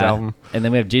for this album. And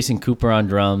then we have Jason Cooper on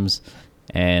drums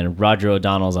and Roger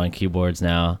O'Donnell's on keyboards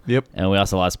now. Yep. And we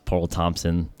also lost Paul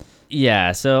Thompson.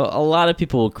 Yeah. So a lot of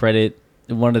people will credit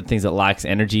one of the things that lacks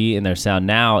energy in their sound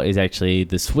now is actually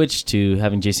the switch to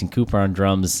having Jason Cooper on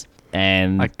drums.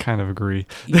 And I kind of agree.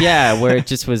 Yeah, where it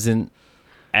just wasn't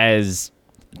as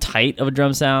tight of a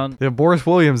drum sound. Yeah, Boris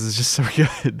Williams is just so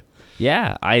good.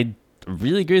 Yeah, I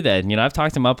really agree with that. And, I've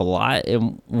talked him up a lot.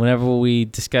 And whenever we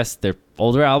discuss their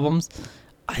older albums,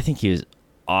 I think he was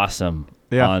awesome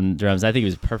on drums. I think he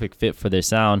was a perfect fit for their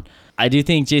sound. I do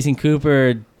think Jason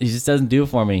Cooper, he just doesn't do it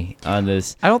for me on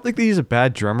this. I don't think that he's a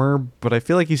bad drummer, but I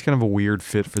feel like he's kind of a weird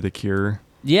fit for The Cure.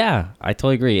 Yeah, I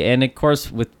totally agree. And, of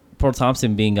course, with Paul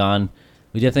Thompson being gone,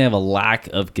 we definitely have a lack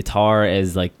of guitar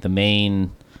as, like, the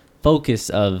main focus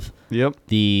of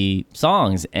the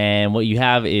songs. And what you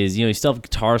have is, you still have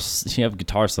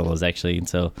guitar solos, actually. And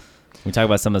so when we talk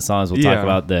about some of the songs, we'll talk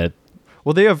about the...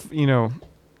 Well, they have,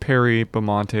 Perry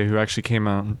Bamonte, who actually came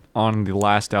on the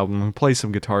last album, who plays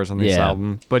some guitars on this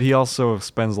album, but he also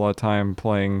spends a lot of time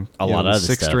playing a lot of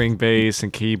six-string bass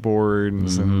and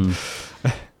keyboards. Mm-hmm.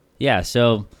 And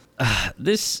so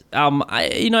this album,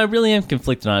 I really am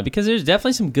conflicted on it because there's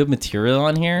definitely some good material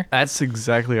on here. That's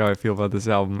exactly how I feel about this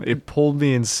album. It pulled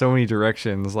me in so many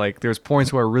directions. Like, there's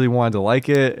points where I really wanted to like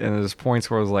it, and there's points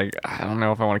where I was like, I don't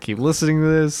know if I want to keep listening to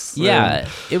this. Yeah,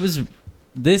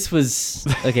 This was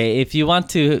okay. If you want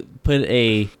to put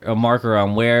a marker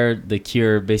on where The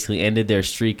Cure basically ended their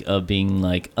streak of being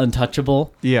like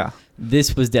untouchable,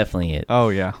 this was definitely it. Oh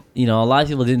yeah. A lot of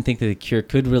people didn't think that The Cure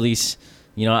could release,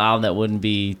 an album that wouldn't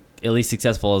be at least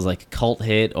successful as like a cult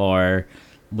hit or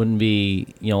wouldn't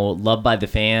be, loved by the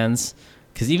fans.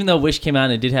 Because even though Wish came out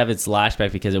and it did have its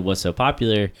lashback because it was so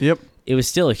popular, it was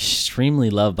still extremely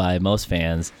loved by most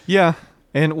fans. Yeah,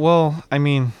 and well, I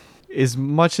mean, as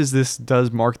much as this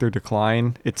does mark their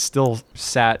decline, it still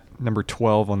sat number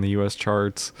 12 on the U.S.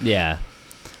 charts. Yeah.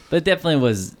 But it definitely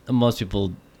was, most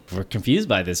people were confused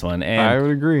by this one. And I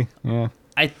would agree, yeah.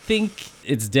 I think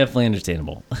it's definitely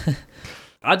understandable.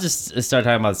 I'll just start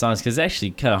talking about the songs because it's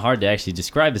actually kind of hard to actually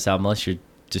describe this album unless you're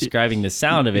describing the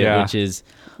sound of it, which is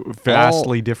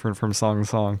vastly different from song to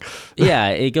song. Yeah,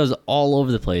 it goes all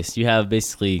over the place. You have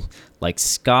basically like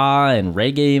ska and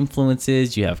reggae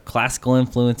influences, you have classical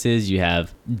influences, you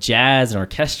have jazz and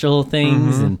orchestral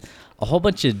things, and a whole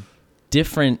bunch of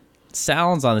different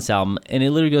sounds on this album, and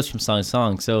it literally goes from song to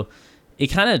song. So it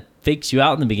kind of fakes you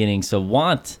out in the beginning. So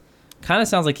Want kind of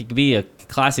sounds like it could be a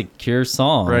classic Cure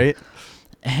song, right?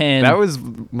 And that was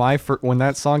my when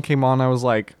that song came on, I was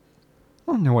like,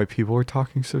 I don't know why people are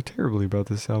talking so terribly about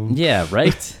this album. Yeah,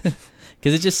 right.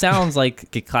 Because it just sounds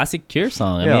like a classic Cure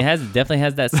song. I mean, it definitely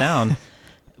has that sound.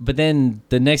 But then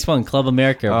the next one, Club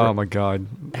America. Oh my God.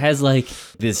 Has like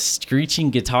this screeching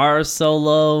guitar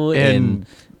solo, and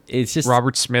it's just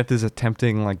Robert Smith is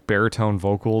attempting like baritone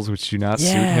vocals, which do not suit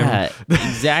him. Yeah,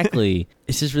 exactly.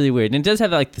 It's just really weird. And it does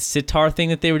have like the sitar thing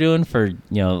that they were doing for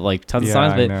like tons of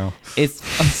songs, but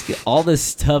it's all this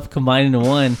stuff combined into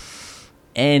one,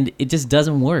 and it just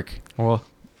doesn't work. Well,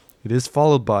 it is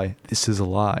followed by "This Is a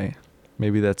Lie."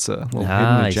 Maybe that's a little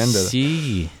hidden agenda.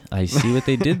 I see what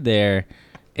they did there.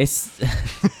 It's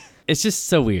just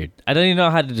so weird. I don't even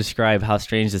know how to describe how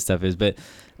strange this stuff is, but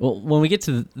when we get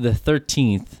to the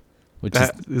 13th, which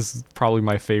is probably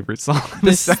my favorite song.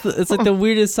 It's like the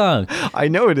weirdest song. I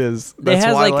know it is. That's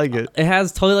why I like it. It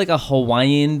has totally like a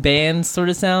Hawaiian band sort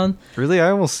of sound. Really? I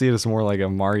almost see it as more like a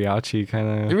mariachi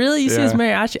kind of. Really? You see it as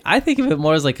mariachi? I think of it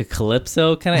more as like a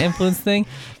calypso kind of influence thing.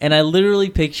 And I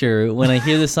literally picture when I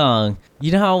hear the song,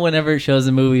 you know how whenever it shows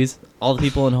in movies, all the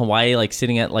people in Hawaii like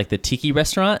sitting at like the tiki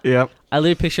restaurant? Yep. I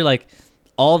literally picture like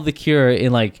all of The Cure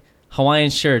in like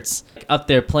Hawaiian shirts up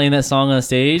there playing that song on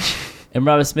stage. And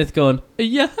Robert Smith going,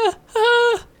 yeah.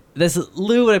 That's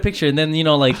literally what I picture. And then,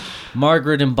 like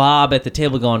Margaret and Bob at the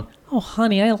table going, "Oh,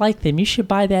 honey, I like them. You should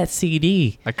buy that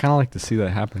CD." I kind of like to see that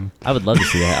happen. I would love to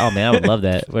see that. Oh man, I would love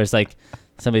that. Where it's like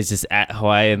somebody's just at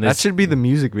Hawaii and this. That should be the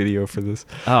music video for this.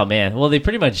 Oh man, well they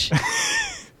pretty much.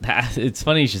 It's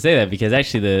funny you should say that because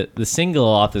actually the single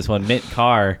off this one, Mint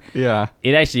Car, Yeah.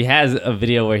 it actually has a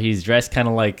video where he's dressed kind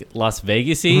of like Las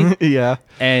Vegas-y. Yeah.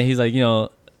 And he's like,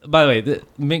 by the way, the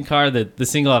Mint Car, the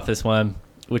single off this one,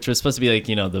 which was supposed to be like,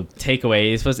 the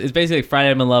takeaway, it's basically like Friday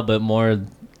I'm in Love, but more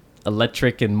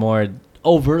electric and more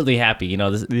overtly happy.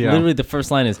 Literally the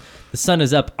first line is, "The sun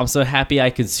is up. I'm so happy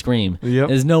I could scream. Yep.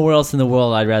 There's nowhere else in the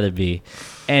world I'd rather be."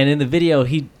 And in the video,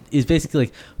 he is basically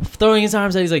like throwing his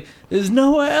arms out. He's like, "There's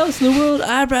nowhere else in the world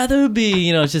I'd rather be."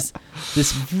 It's just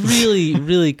this really,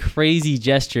 really crazy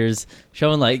gestures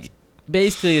showing like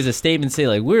basically as a statement say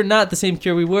like, we're not the same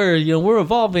Cure we were. We're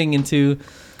evolving into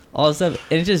all this stuff.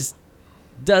 And it just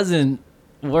doesn't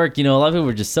work. A lot of people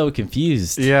were just so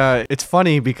confused. Yeah, it's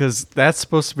funny because that's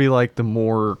supposed to be like the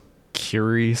more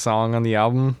Cure song on the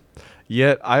album.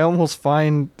 Yet I almost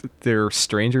find their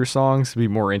Stranger songs to be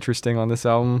more interesting on this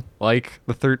album, like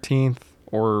the 13th,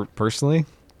 or personally,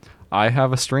 I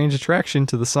have a strange attraction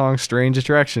to the song Strange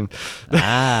Attraction.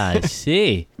 I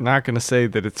see. Not going to say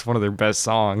that it's one of their best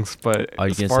songs, but Are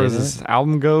you as gonna far say as that? this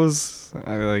album goes,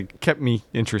 kept me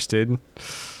interested.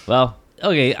 Well,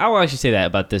 okay, I will actually say that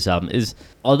about this album is,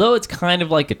 although it's kind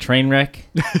of like a train wreck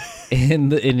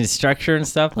in its structure and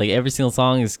stuff, like every single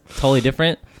song is totally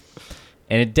different.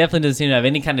 And it definitely doesn't seem to have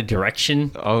any kind of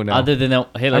direction. Oh, no. Other than that,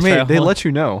 hey, let's try a they whole- let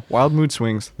you know. Wild Mood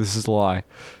Swings, this is a lie.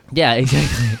 Yeah,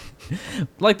 exactly.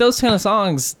 Like those kind of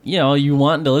songs, you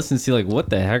want to listen to see like what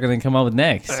the heck are they come up with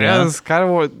next? Yeah, that's kind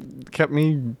of what kept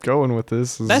me going with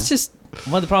this. That's just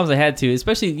one of the problems I had too,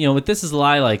 especially with This Is a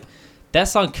Lie. Like that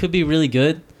song could be really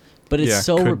good, but it's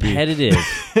so could be. repetitive.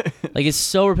 Like it's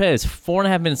so repetitive. It's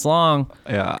 4.5 minutes long.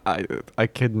 Yeah, I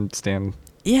couldn't stand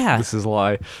Yeah, This Is a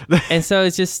Lie. and so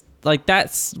it's just like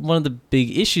that's one of the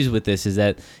big issues with this is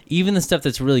that even the stuff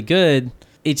that's really good,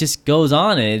 it just goes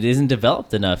on and it isn't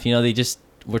developed enough. They just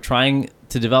were trying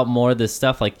to develop more of this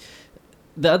stuff, like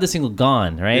the other single,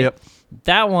 Gone, right? Yep.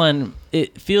 That one,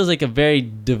 it feels like a very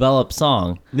developed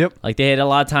song. Yep. Like they had a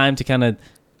lot of time to kind of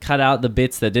cut out the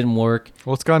bits that didn't work.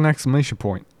 Well, it's got an exclamation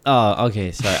point. Oh,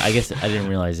 okay. Sorry. I guess I didn't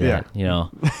realize that,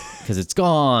 because it's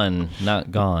gone,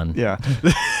 not gone. Yeah.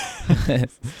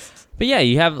 But yeah,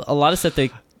 you have a lot of stuff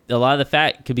that a lot of the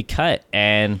fat could be cut,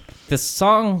 and the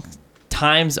song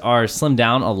times are slimmed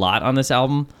down a lot on this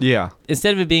album. Yeah.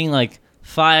 Instead of it being like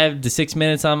 5 to 6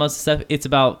 minutes on most of the stuff, it's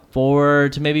about 4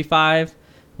 to maybe 5,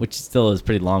 which still is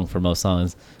pretty long for most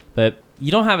songs. But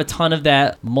you don't have a ton of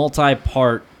that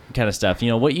multi-part kind of stuff.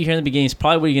 What you hear in the beginning is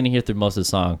probably what you're going to hear through most of the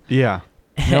song. Yeah.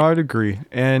 No, I'd agree.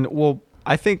 And, well,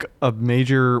 I think a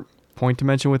major point to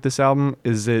mention with this album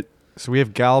is that, so we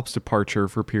have Gallup's departure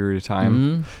for a period of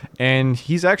time, and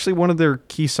he's actually one of their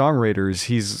key songwriters.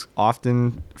 He's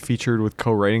often featured with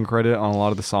co-writing credit on a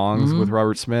lot of the songs with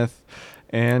Robert Smith,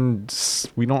 and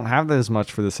we don't have that as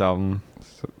much for this album.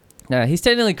 So, Yeah, he's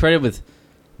technically credited with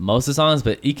most of the songs,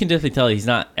 but you can definitely tell he's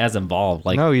not as involved.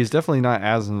 Like, no, he's definitely not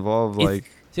as involved.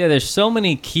 yeah, there's so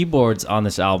many keyboards on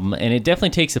this album, and it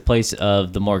definitely takes the place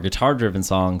of the more guitar-driven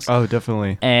songs. Oh,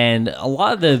 definitely. And a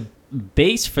lot of the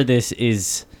bass for this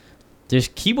is there's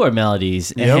keyboard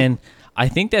melodies, Yep. and I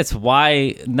think that's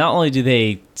why not only do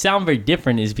they sound very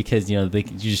different, is because you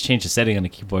just change the setting on the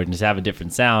keyboard and just have a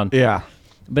different sound. Yeah.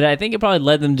 But I think it probably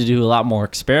led them to do a lot more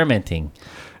experimenting.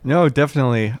 No,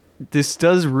 definitely. This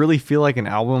does really feel like an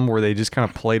album where they just kind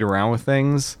of played around with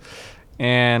things.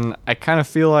 And I kind of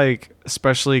feel like,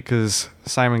 especially because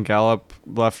Simon Gallup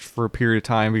left for a period of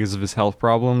time because of his health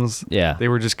problems, Yeah. they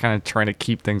were just kind of trying to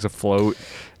keep things afloat.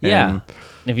 Yeah. And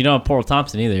And if you don't have Paul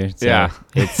Thompson either, so Yeah.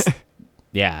 it's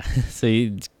yeah. So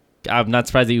I'm not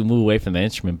surprised that you move away from the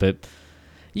instrument, but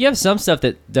you have some stuff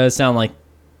that does sound like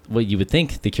what you would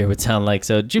think the Cure would sound like.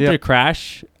 So Jupiter Yep.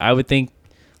 Crash, I would think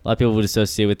a lot of people would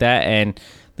associate with that, and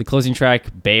the closing track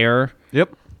Bear,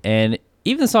 Yep. and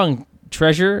even the song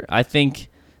Treasure, I think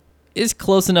is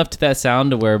close enough to that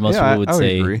sound to where most Yeah, people would I would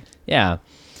say, agree. yeah.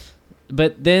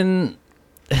 But then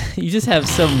you just have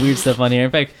some weird stuff on here.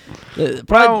 In fact,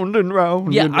 probably, Round and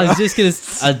round. yeah, and I was round. just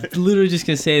gonna, I was literally just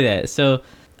gonna say that. So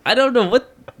I don't know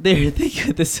what they're thinking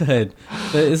with this hood,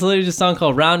 but it's literally just a song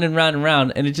called Round and Round and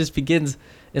Round, and it just begins.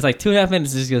 It's like 2.5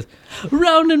 minutes. It just goes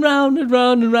round and round and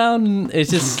round and round, and it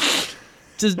just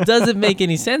doesn't make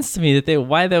any sense to me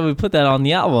why they would put that on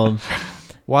the album.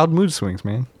 Wild Mood Swings,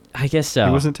 man. I guess so.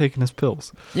 He wasn't taking his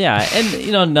pills. Yeah,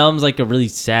 and Numb's like a really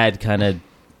sad kind of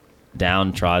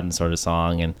downtrodden sort of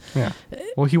song, and Yeah.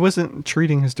 Well, he wasn't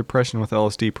treating his depression with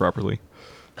LSD properly.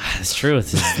 That's true.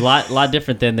 It's a lot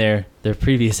different than their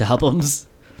previous albums.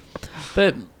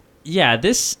 But yeah,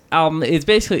 this album is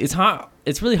basically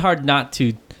it's really hard not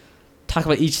to talk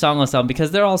about each song on this album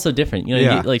because they're all so different. You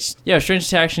know, Strange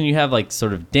Attraction, you have like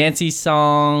sort of dancey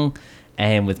song,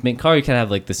 and with Mint Car you kind of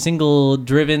have like the single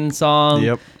driven song.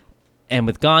 Yep. And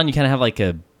with Gone you kind of have like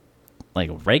a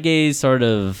reggae sort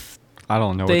of I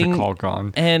don't know thing. what to call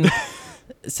Gone. And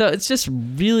so it's just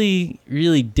really,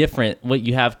 really different what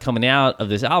you have coming out of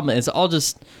this album. It's all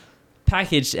just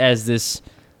packaged as this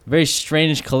very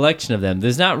strange collection of them.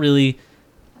 There's not really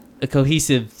a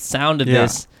cohesive sound of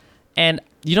this. And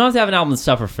you don't have to have an album to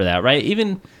suffer for that, right?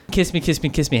 Even Kiss Me, Kiss Me,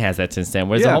 Kiss Me has that since then,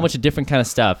 where there's a whole bunch of different kind of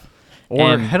stuff.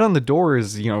 Or Head on the Door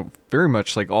is, very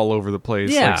much like all over the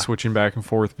place, Yeah. like switching back and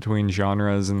forth between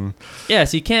genres. And yeah,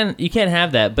 so you can't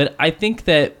have that. But I think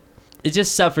that it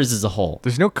just suffers as a whole.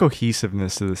 there's no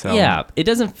cohesiveness to this album. Yeah, it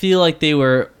doesn't feel like they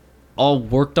were all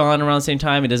worked on around the same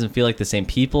time. It doesn't feel like the same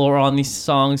people are on these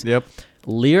songs. Yep.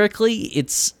 Lyrically,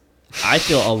 I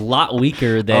feel a lot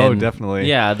weaker than definitely.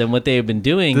 Yeah, than what they've been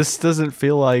doing. This doesn't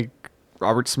feel like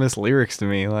Robert Smith's lyrics to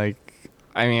me. Like,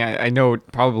 I mean, I know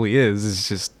it probably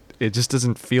is. It just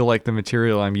doesn't feel like the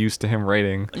material I'm used to him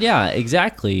writing. Yeah,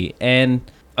 exactly. And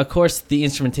of course, the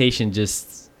instrumentation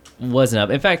just wasn't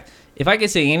up. In fact, if I could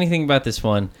say anything about this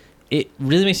one, it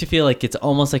really makes you feel like it's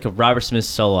almost like a Robert Smith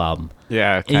solo album.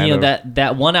 Yeah, And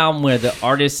that one album where the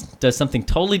artist does something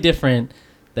totally different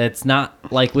that's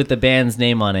not like with the band's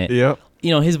name on it. Yep.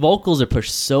 His vocals are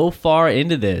pushed so far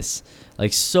into this,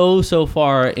 like so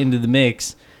far into the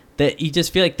mix that you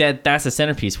just feel like that's a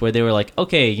centerpiece where they were like,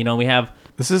 okay, we have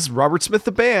This is Robert Smith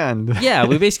the band. yeah,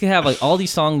 we basically have like all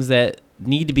these songs that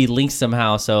need to be linked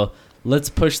somehow, so let's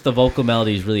push the vocal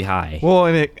melodies really high. Well,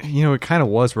 and it kind of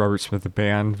was Robert Smith the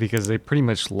band because they pretty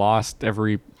much lost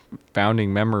every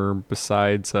founding member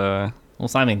besides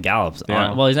Simon Gallup's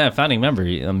Yeah. well, he's not a founding member.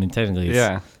 I mean, technically,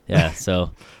 yeah. So,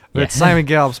 but yeah. Simon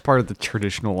Gallup's part of the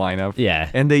traditional lineup.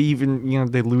 Yeah. And they even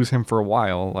they lose him for a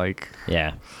while, like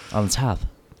yeah, on the top,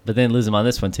 but then lose him on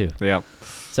this one too. yeah.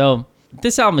 So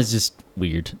this album is just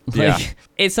weird. Yeah.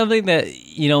 It's something that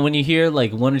when you hear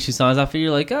like one or two songs off it,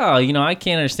 you're like, oh, I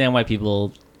can't understand why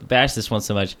people bash this one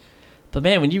so much. But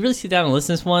man, when you really sit down and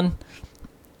listen to this one,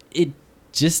 it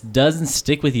just doesn't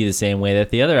stick with you the same way that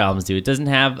the other albums do. It doesn't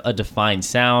have a defined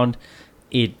sound.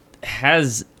 It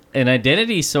has an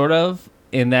identity, sort of,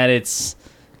 in that it's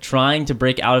trying to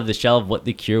break out of the shell of what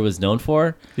The Cure was known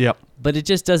for. Yep. But it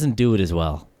just doesn't do it as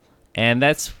well. And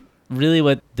that's really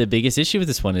what the biggest issue with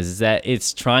this one is that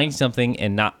it's trying something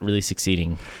and not really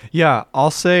succeeding. Yeah, I'll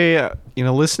say,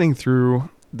 listening through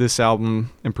this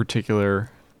album in particular,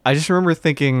 I just remember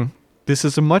thinking this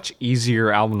is a much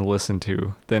easier album to listen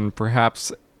to than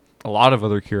perhaps a lot of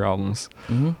other Cure albums.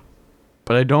 Mm-hmm.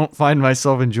 But I don't find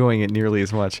myself enjoying it nearly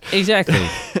as much. Exactly.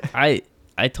 I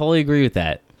totally agree with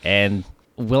that. And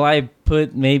will I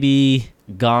put maybe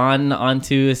Gone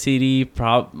onto a CD?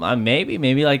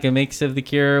 Maybe like a mix of The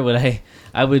Cure.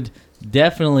 I would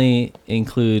definitely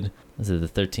include. Was it the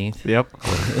 13th? Yep.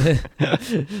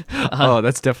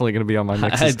 That's definitely going to be on my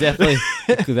mixes. I definitely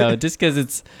include that one, just because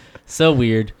it's so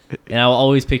weird. And I'll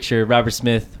always picture Robert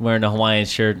Smith wearing a Hawaiian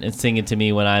shirt and singing to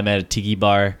me when I'm at a tiki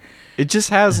bar. It just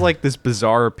has like this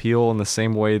bizarre appeal in the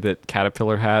same way that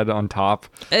Caterpillar had on top.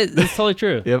 It's totally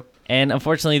true. Yep. And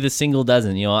unfortunately, the single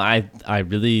doesn't. I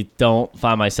really don't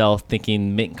find myself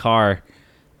thinking Mint Car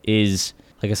is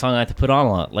like a song I have to put on a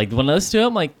lot. Like when I listen to it,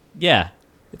 I'm like, yeah,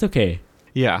 it's okay.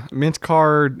 Yeah, Mint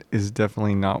Card is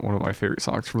definitely not one of my favorite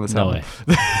songs from this album.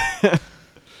 Way.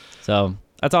 So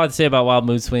that's all I have to say about Wild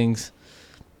Mood Swings.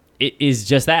 It is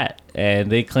just that.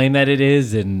 And they claim that it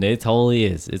is, and it totally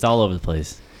is. It's all over the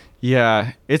place.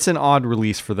 Yeah, it's an odd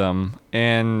release for them.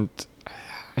 And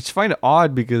I just find it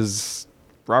odd because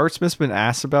Robert Smith's been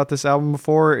asked about this album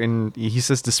before, and he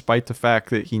says despite the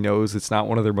fact that he knows it's not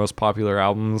one of their most popular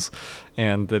albums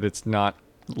and that it's not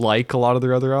like a lot of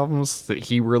their other albums, that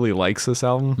he really likes this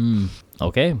album.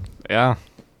 Okay. Yeah.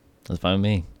 That's fine with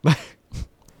me.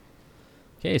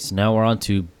 Okay, so now we're on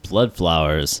to Blood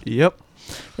Flowers. Yep.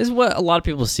 This is what a lot of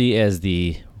people see as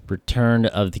the return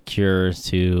of The Cure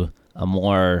to a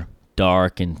more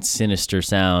dark and sinister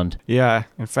sound. Yeah.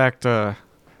 In fact,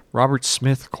 Robert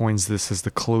Smith coins this as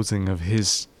the closing of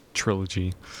his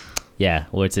trilogy. Yeah,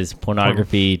 where it says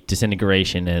Pornography,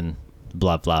 Disintegration, and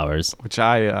Blood Flowers. Which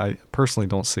I personally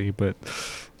don't see, but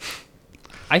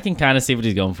I can kind of see what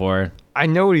he's going for. I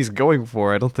know what he's going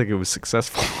for. I don't think it was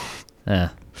successful.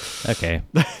 Okay.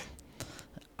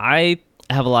 I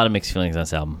have a lot of mixed feelings on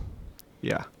this album.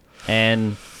 Yeah.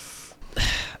 And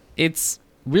it's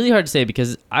really hard to say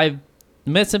because I've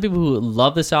met some people who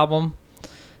love this album.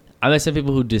 I met some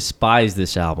people who despise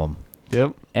this album.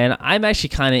 Yep. And I'm actually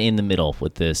kind of in the middle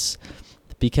with this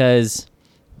because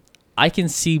I can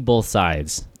see both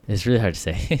sides. It's really hard to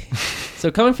say. So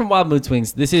coming from Wild Mood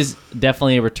Swings, this is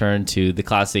definitely a return to the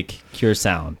classic Cure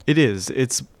sound. It is.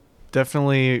 It's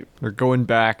definitely, they're going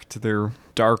back to their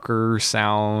darker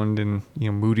sound and,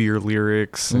 moodier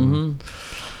lyrics. And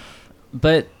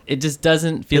But it just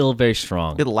doesn't feel very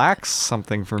strong. It lacks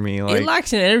something for me. It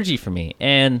lacks an energy for me.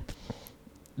 And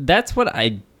that's what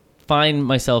I find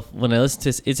myself when I listen to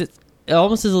this. It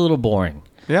almost is a little boring.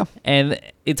 Yeah. And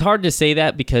it's hard to say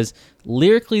that because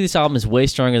lyrically this album is way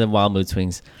stronger than Wild Mood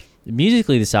Swings.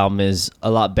 Musically this album is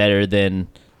a lot better than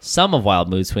some of Wild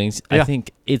Mood Swings. Yeah. I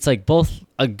think it's like both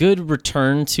a good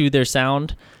return to their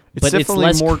sound, but it's definitely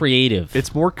less creative.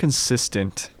 It's more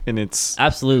consistent in its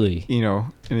absolutely,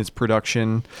 in its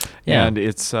production Yeah. and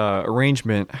its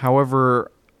arrangement.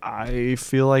 However, I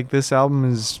feel like this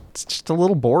album is just a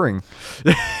little boring.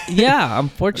 Yeah,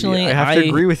 unfortunately, I have to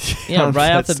agree with you. Yeah, on right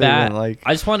that off the bat, statement,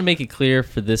 I just want to make it clear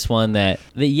for this one that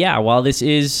yeah, while this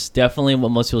is definitely what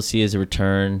most people see as a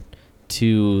return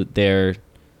to their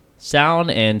sound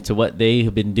and to what they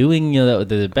have been doing, that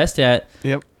they're the best at.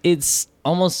 Yep. It's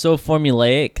almost so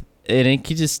formulaic, and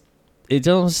it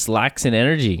almost lacks in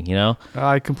energy.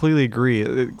 I completely agree.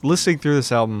 Listening through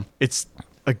this album, it's,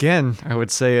 again, I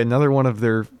would say another one of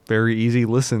their very easy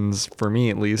listens, for me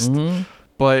at least.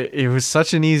 But it was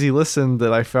such an easy listen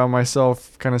that I found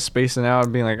myself kind of spacing out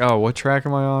and being like, oh, what track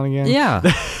am I on again? Yeah,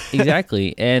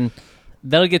 exactly. And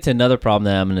that'll get to another problem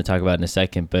that I'm going to talk about in a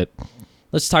second. But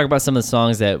let's talk about some of the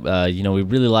songs that we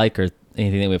really like or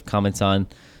anything that we have comments on.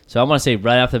 So I want to say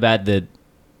right off the bat,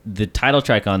 the title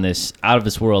track on this, Out of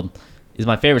This World, is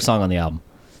my favorite song on the album.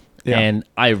 Yeah. And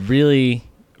I really,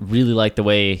 really like the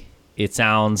way it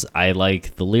sounds. I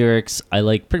like the lyrics. I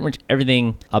like pretty much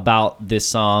everything about this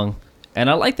song. And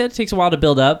I like that it takes a while to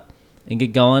build up and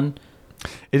get going.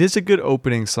 It is a good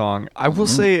opening song. I will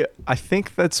say, I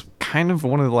think that's kind of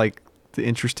one of the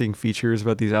interesting features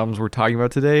about these albums we're talking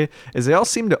about today is they all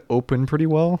seem to open pretty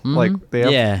well. Like they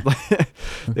have,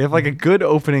 they have like a good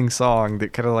opening song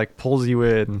that kind of like pulls you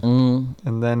in,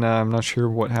 and then I'm not sure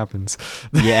what happens.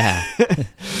 Yeah,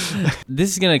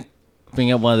 this is gonna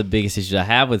bring up one of the biggest issues I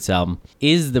have with this album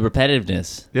is the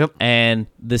repetitiveness. Yep, and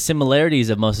the similarities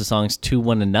of most of the songs to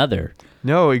one another.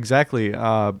 No, exactly.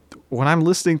 When I'm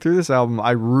listening through this album,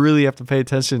 I really have to pay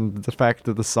attention to the fact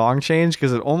that the song changed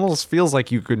because it almost feels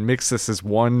like you could mix this as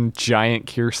one giant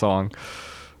Cure song.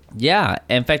 Yeah.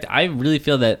 In fact, I really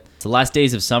feel that the Last Day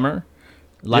of Summer,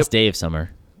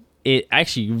 it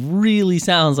actually really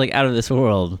sounds like Out of This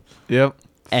World. Yep.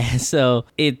 And so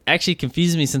it actually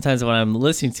confuses me sometimes when I'm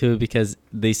listening to it because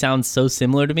they sound so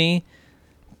similar to me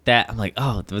that I'm like,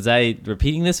 oh, was I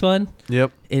repeating this one?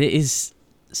 Yep. It is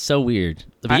so weird.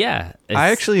 But I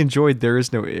actually enjoyed There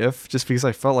Is No If just because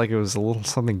I felt like it was a little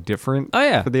something different. Oh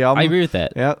yeah, for the album. I agree with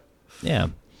that. Yeah.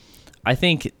 I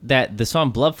think that the song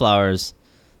Blood Flowers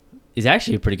is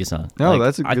actually a pretty good song. No,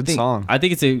 that's a good song. I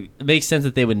think it makes sense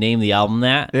that they would name the album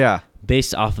that. Yeah.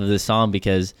 Based off of this song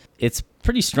because it's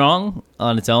pretty strong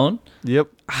on its own. Yep.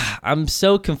 I'm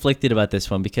so conflicted about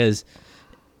this one because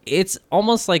it's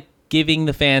almost like giving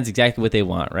the fans exactly what they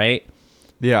want, right?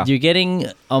 Yeah. You're getting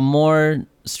a more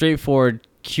straightforward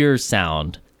Cure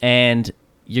sound, and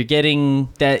you're getting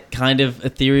that kind of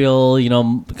ethereal,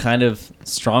 kind of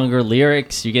stronger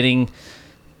lyrics. You're getting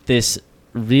this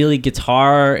really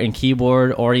guitar and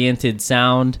keyboard oriented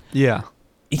sound. Yeah.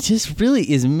 It just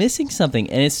really is missing something,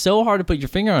 and it's so hard to put your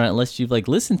finger on it unless you've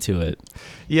listened to it.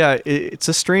 Yeah, it's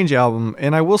a strange album,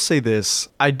 and I will say this.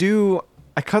 I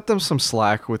cut them some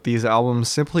slack with these albums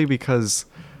simply because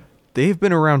they've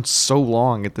been around so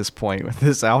long at this point. When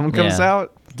this album comes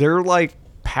out, they're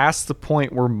past the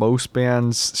point where most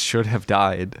bands should have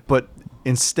died. But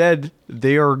instead,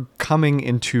 they are coming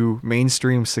into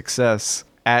mainstream success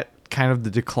at kind of the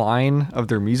decline of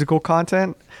their musical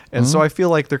content. And so I feel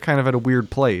like they're kind of at a weird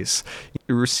place.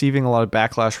 You're receiving a lot of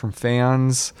backlash from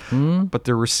fans, but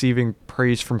they're receiving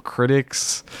praise from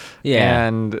critics. Yeah.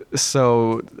 And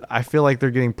so I feel like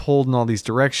they're getting pulled in all these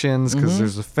directions because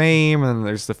there's the fame and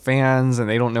there's the fans and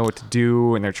they don't know what to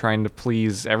do and they're trying to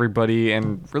please everybody.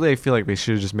 And really, I feel like they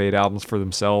should have just made albums for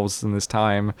themselves in this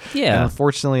time. Yeah. And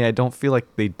unfortunately, I don't feel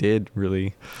like they did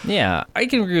really. Yeah, I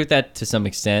can agree with that to some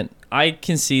extent. I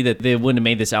can see that they wouldn't have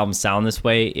made this album sound this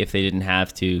way if they didn't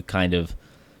have to kind of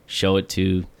show it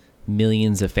to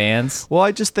millions of fans. Well,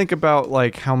 I just think about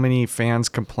how many fans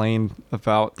complained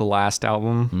about the last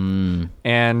album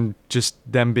and just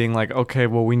them being like, okay,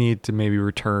 well, we need to maybe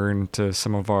return to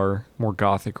some of our more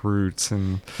gothic roots.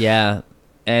 And yeah,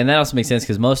 and that also makes sense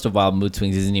because most of Wild Mood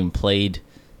Swings isn't even played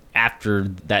after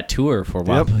that tour for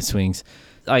Wild Mood Swings.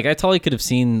 Like, I totally could have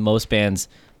seen most bands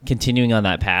continuing on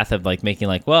that path of like making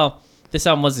like, well, this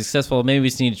album was successful, maybe we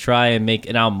just need to try and make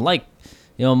an album like,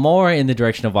 more in the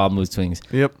direction of Wild Mood Swings.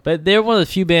 Yep. But they're one of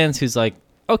the few bands who's like,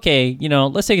 okay,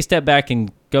 let's take a step back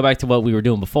and go back to what we were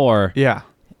doing before. Yeah.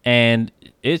 And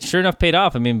it sure enough paid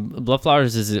off. I mean, Blood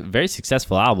Flowers is a very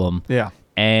successful album. Yeah.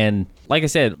 And like I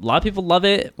said, a lot of people love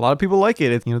it. A lot of people like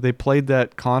it. They played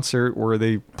that concert where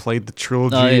they played the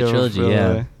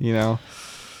trilogy. Yeah.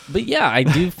 But yeah, I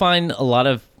do find a lot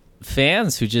of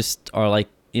fans who just are like,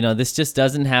 this just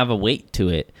doesn't have a weight to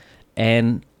it.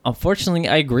 And unfortunately,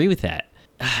 I agree with that.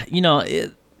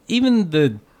 Even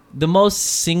the most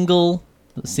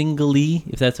singly,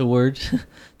 if that's a word,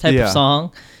 type of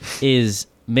song is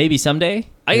Maybe Someday.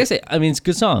 I guess it's a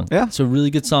good song. Yeah. It's a really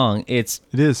good song. It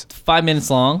is 5 minutes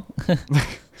long.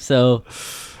 So,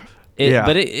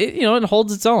 but it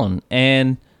holds its own.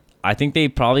 And I think they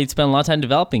probably spent a lot of time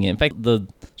developing it. In fact, the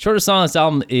shortest song on this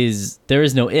album is There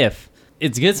Is No If.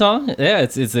 It's a good song. Yeah,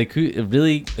 it's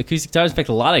really acoustic guitars. In fact,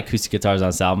 a lot of acoustic guitars on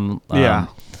this album.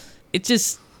 It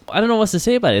just, I don't know what to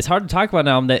say about it. It's hard to talk about an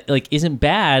album that like isn't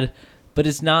bad, but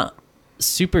it's not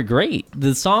super great.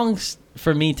 The songs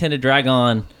for me tend to drag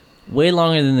on way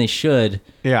longer than they should.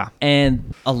 Yeah.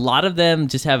 And a lot of them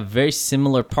just have very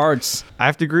similar parts. I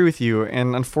have to agree with you.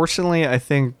 And unfortunately, I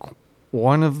think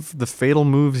one of the fatal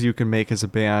moves you can make as a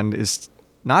band is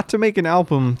not to make an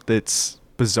album that's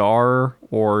bizarre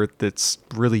or that's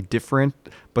really different,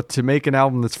 but to make an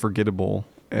album that's forgettable.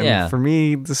 And for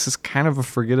me, this is kind of a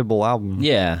forgettable album.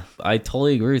 Yeah, I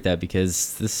totally agree with that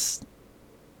because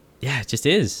it just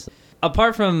is.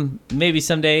 Apart from Maybe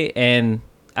Someday and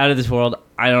Out of This World,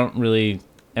 and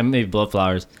maybe Blood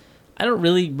Flowers, I don't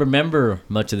really remember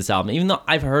much of this album, even though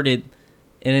I've heard it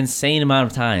an insane amount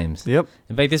of times. Yep.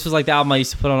 In fact, this was like the album I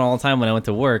used to put on all the time when I went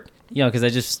to work, because I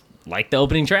just like the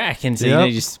opening track. And so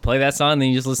you just play that song and then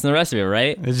you just listen to the rest of it,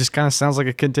 right? It just kind of sounds like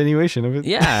a continuation of it.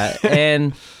 Yeah,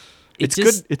 and it's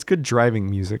good. It's good driving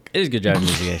music. It is good driving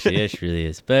music, actually. It really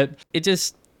is. But it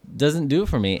just doesn't do it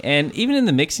for me. And even in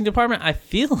the mixing department, I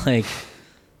feel like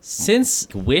since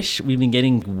Wish, we've been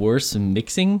getting worse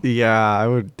mixing. Yeah, I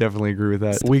would definitely agree with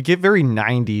that. We get very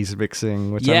 90s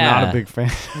mixing, which I'm not a big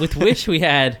fan. With Wish, we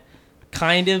had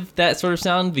kind of that sort of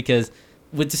sound because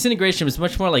with Disintegration, it was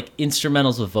much more like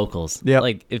instrumentals with vocals. Yeah.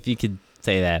 Like, if you could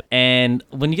say that. And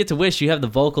when you get to Wish, you have the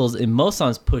vocals in most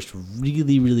songs pushed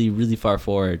really, really, really far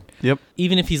forward. Yep.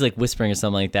 Even if he's like whispering or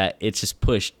something like that, it's just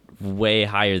pushed way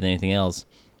higher than anything else.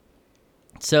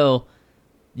 So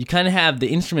you kind of have the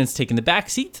instruments taking the back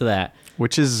seat to that.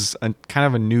 Which is kind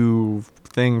of a new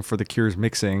thing for The Cure's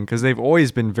mixing, because they've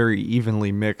always been very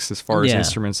evenly mixed as far as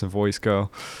instruments and voice go.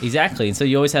 Exactly. And so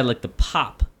you always had like the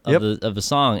pop of the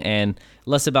song, and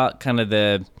less about kind of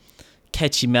the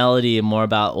catchy melody and more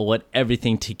about what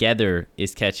everything together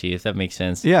is catchy, if that makes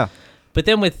sense. Yeah. But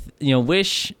then with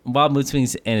Wish, Wild Mood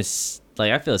Swings, and it's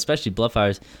like I feel especially Blood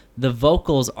Flowers, the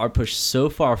vocals are pushed so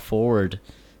far forward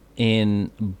in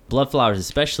Blood Flowers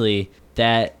especially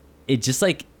that it just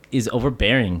like is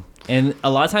overbearing. And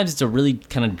a lot of times it's a really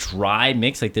kind of dry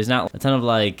mix. Like there's not a ton of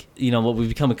like, what we've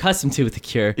become accustomed to with The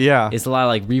Cure. Yeah. It's a lot of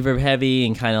like reverb heavy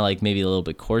and kind of like maybe a little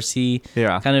bit chorusy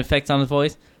kind of effect on the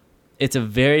voice. It's a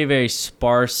very, very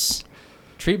sparse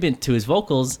treatment to his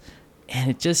vocals,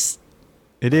 and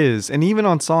it is. And even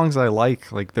on songs I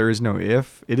like There Is No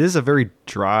If, it is a very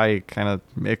dry kind of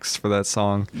mix for that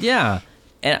song. Yeah.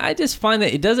 And I just find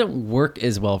that it doesn't work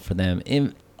as well for them.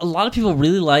 And a lot of people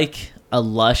really like a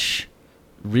lush,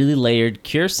 really layered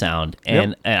Cure sound.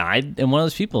 And I am one of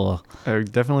those people. I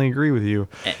definitely agree with you.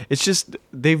 It's just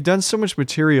they've done so much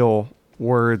material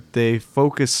where they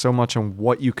focus so much on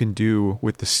what you can do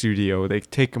with the studio. They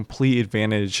take complete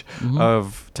advantage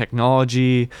of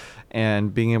technology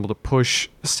and being able to push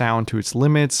sound to its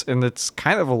limits. And that's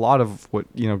kind of a lot of what,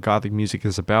 Gothic music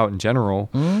is about in general.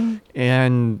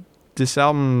 And this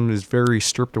album is very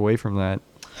stripped away from that.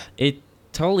 It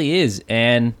totally is.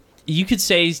 And you could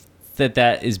say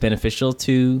that is beneficial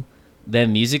to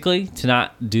them musically, to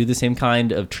not do the same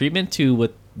kind of treatment to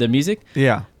with the music.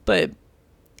 Yeah. But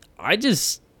I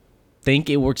just think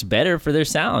it works better for their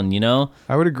sound,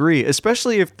 I would agree,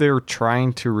 especially if they're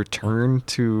trying to return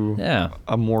to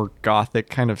a more Gothic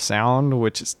kind of sound,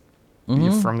 which is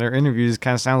from their interviews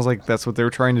kind of sounds like that's what they were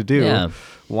trying to do. Yeah.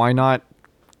 Why not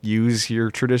use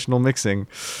your traditional mixing?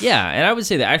 Yeah, and I would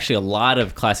say that actually a lot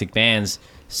of classic bands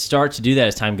start to do that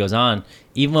as time goes on.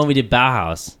 Even when we did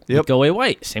Bauhaus, Go Away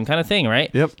White, same kind of thing, right?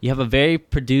 Yep. You have a very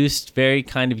produced, very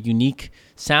kind of unique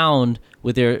sound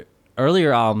with their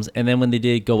earlier albums, and then when they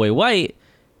did Go Away White,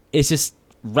 it's just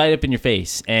right up in your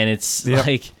face, and it's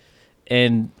like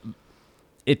and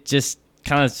it just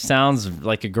kind of sounds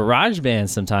like a garage band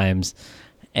sometimes,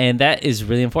 and that is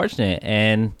really unfortunate.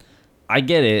 And I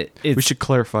get it. We should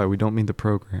clarify, we don't mean the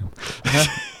program.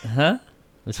 Huh?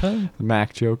 Which one? The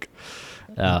Mac joke.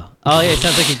 Oh yeah, it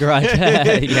sounds like a garage.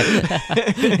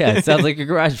 Yeah, it sounds like a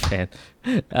garage band.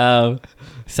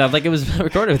 Sounds like it was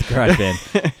recorded with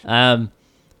GarageBand.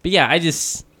 But yeah, I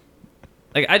just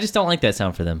don't like that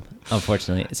sound for them,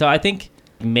 unfortunately. So I think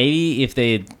maybe if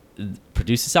they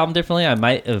produced this album differently, I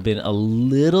might have been a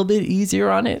little bit easier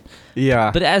on it.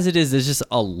 Yeah. But as it is, there's just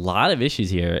a lot of issues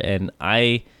here, and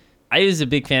I was a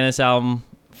big fan of this album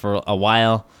for a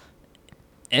while.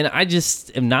 And I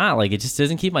just am not, like, it just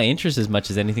doesn't keep my interest as much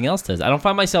as anything else does. I don't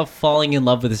find myself falling in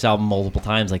love with this album multiple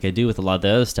times like I do with a lot of the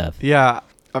other stuff. Yeah.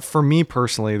 For me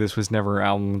personally, this was never an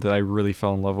album that I really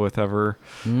fell in love with ever.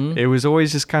 Mm-hmm. It was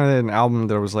always just kind of an album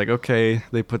that I was like, okay,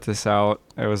 they put this out.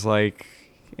 I was like,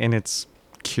 and it's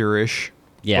Cure-ish.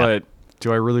 Yeah. But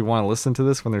do I really want to listen to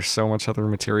this when there's so much other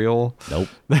material? Nope.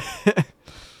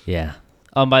 Yeah.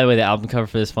 By the way, the album cover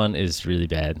for this one is really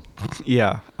bad.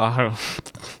 Yeah.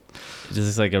 It just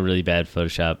looks like a really bad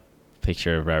Photoshop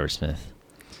picture of Robert Smith.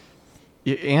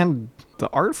 Yeah, and the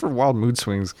art for Wild Mood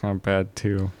Swings is kind of bad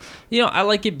too. You know, I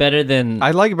like it better than...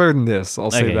 I like it better than this. I'll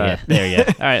say that. Yeah, there you go.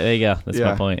 All right, there you go. That's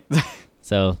my point.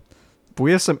 So... But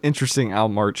we have some interesting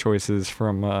album art choices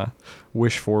from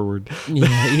Wish Forward.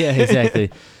 Yeah,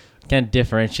 exactly. Kind of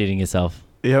differentiating itself.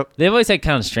 Yep. They've always had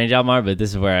kind of strange album art, but this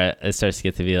is where it starts to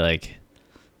get to be like,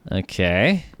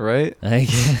 okay. Right?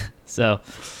 So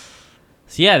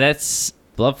yeah, that's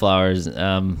Bloodflowers.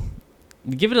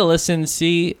 Give it a listen.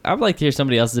 See, I'd like to hear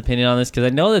somebody else's opinion on this, because I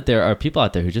know that there are people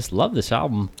out there who just love this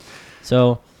album.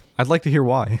 So I'd like to hear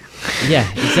why. Yeah,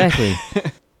 exactly.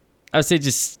 I would say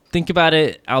just think about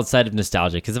it outside of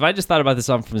nostalgia, because if I just thought about this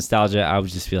album from nostalgia, I would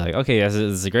just be like, okay, this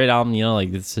is a great album, you know,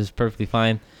 like this is perfectly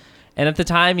fine. And at the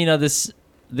time, you know, this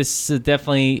is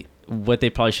definitely what they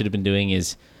probably should have been doing,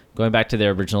 is going back to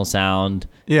their original sound.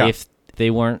 Yeah. If they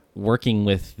weren't working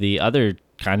with the other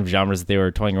kind of genres that they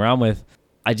were toying around with,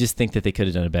 I just think that they could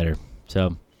have done it better.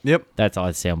 So yep, that's all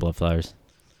I'd say on Bloodflowers.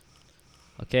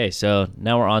 Okay, so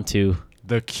now we're on to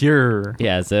The Cure.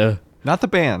 Yeah, so not the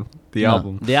band, the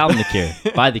album. The album The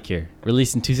Cure, by The Cure,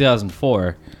 released in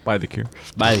 2004. By The Cure.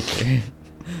 By The Cure.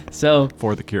 So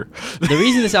for The Cure. The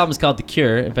reason this album is called The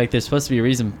Cure, in fact, there's supposed to be a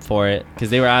reason for it, because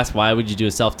they were asked, why would you do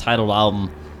a self-titled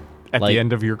album at the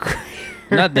end of your career?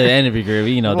 Not the end of your career,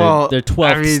 but, you know, well, their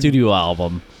 12th studio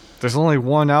album. There's only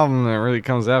one album that really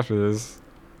comes after this.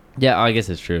 Yeah, I guess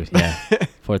it's true. Yeah,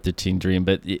 413 Dream,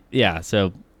 but yeah.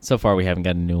 So far we haven't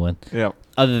gotten a new one. Yeah.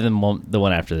 Other than the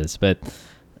one after this, but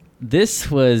this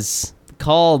was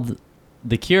called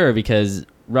The Cure because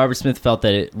Robert Smith felt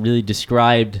that it really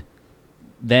described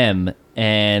them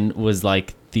and was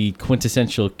like the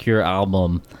quintessential Cure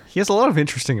album. He has a lot of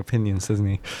interesting opinions, doesn't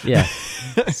he? Yeah.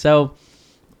 So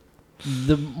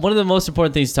one of the most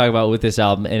important things to talk about with this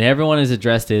album, and everyone has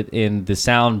addressed it in the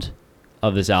sound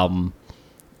of this album,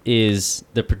 is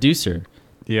the producer.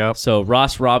 Yeah. So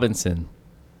Ross Robinson.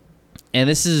 And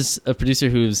this is a producer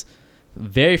who's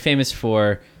very famous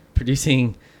for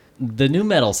producing the nu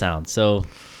metal sound. So,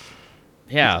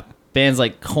 yeah, bands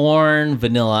like Korn,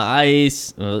 Vanilla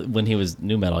Ice, when he was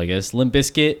nu metal, I guess, Limp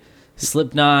Bizkit,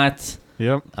 Slipknot,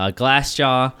 yep,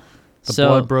 Glassjaw, the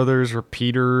Blood Brothers,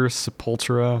 Repeater,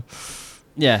 Sepultura.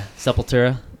 Yeah,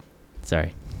 Sepultura.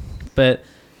 Sorry, but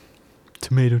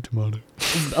tomato.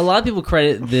 A lot of people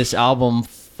credit this album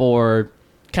for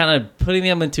kind of putting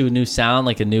them into a new sound,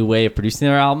 like a new way of producing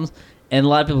their albums. And a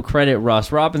lot of people credit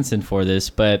Ross Robinson for this,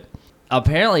 but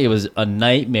apparently it was a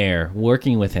nightmare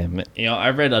working with him. You know,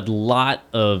 I've read a lot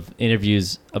of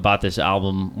interviews about this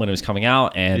album when it was coming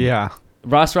out, and yeah,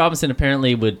 Ross Robinson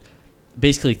apparently would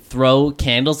basically throw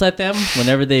candles at them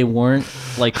whenever they weren't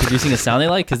like producing a sound they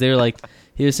like, because they were like,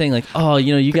 he was saying like, oh,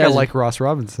 you know, you guys I like Ross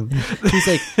Robinson.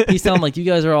 He's telling like, you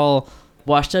guys are all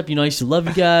washed up, you know, I used to love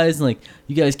you guys, and like,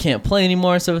 you guys can't play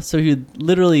anymore. So he would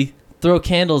literally throw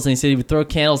candles, and he said he would throw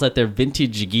candles at their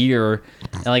vintage gear,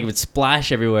 and like it would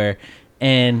splash everywhere.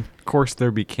 And of course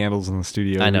there'd be candles in the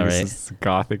studio. I know, right? It's a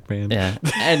gothic band. Yeah.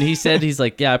 And he said, he's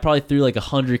like, yeah, I probably threw like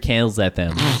 100 candles at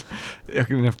them.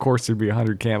 And of course there'd be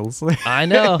 100 candles. I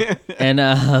know. And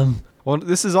well,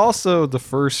 this is also the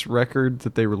first record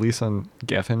that they release on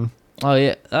Geffen. Oh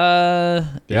yeah.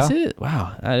 Yeah. Is it?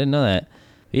 Wow, I didn't know that.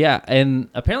 Yeah, and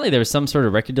apparently there was some sort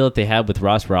of record deal that they had with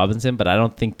Ross Robinson, but I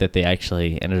don't think that they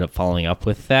actually ended up following up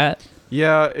with that.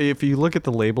 Yeah, if you look at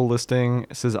the label listing,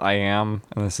 it says I Am,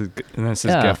 and this is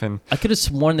Geffen. I could have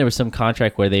sworn there was some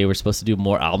contract where they were supposed to do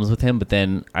more albums with him, but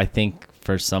then I think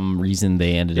for some reason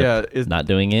they ended up not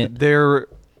doing it.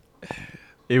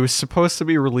 it was supposed to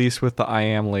be released with the I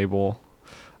Am label.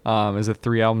 As a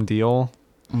 3-album deal.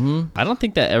 I don't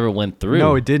think that ever went through.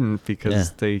 No, it didn't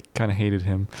because they kind of hated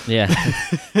him. Yeah,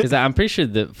 because I'm pretty sure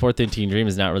the 413 Dream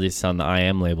is not released on the I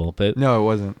Am label. But no, it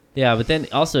wasn't. Yeah, but then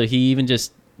also he even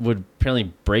just would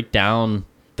apparently break down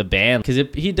the band because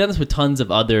he'd done this with tons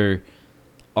of other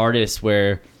artists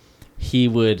where he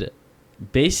would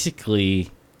basically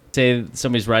say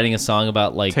somebody's writing a song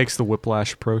about like takes the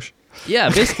Whiplash approach. Yeah,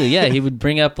 basically, yeah. He would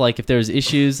bring up like if there was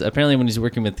issues. Apparently, when he's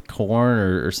working with Korn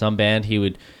or some band, he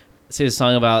would say a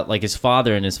song about like his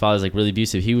father, and his father's like really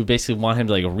abusive. He would basically want him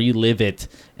to like relive it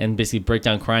and basically break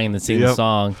down crying and then sing the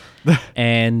song.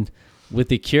 And with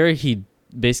The Cure, he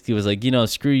basically was like,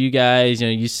 screw you guys,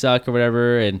 you suck or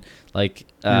whatever, and like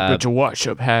you're a bunch of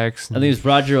wash-up hacks. I think it was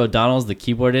Roger O'Donnell's the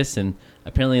keyboardist, and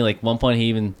apparently like one point he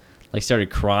even like started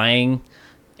crying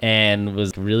and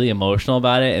was really emotional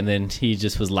about it, and then he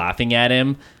just was laughing at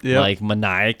him like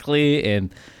maniacally, and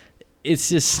it's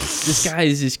just this guy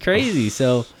is just crazy.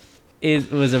 So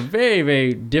it was a very,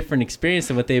 very different experience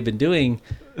than what they've been doing.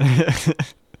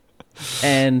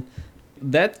 And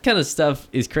that kind of stuff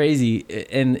is crazy,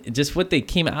 and just what they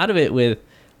came out of it with,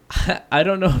 I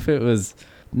don't know if it was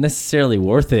necessarily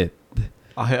worth it.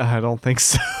 I don't think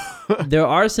so. There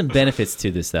are some benefits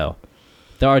to this, though.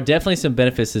 There are definitely some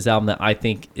benefits to this album that I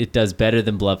think it does better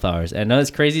than Bloodflowers. And I know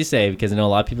it's crazy to say because I know a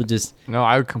lot of people just... No,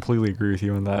 I would completely agree with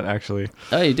you on that, actually.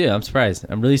 Oh, you do? I'm surprised.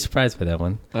 I'm really surprised by that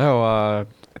one. Oh, I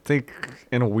think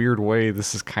in a weird way,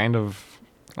 this is kind of...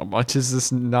 How much is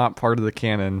this not part of the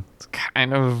canon? It's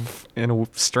kind of, in a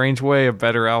strange way, a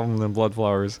better album than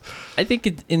Bloodflowers. I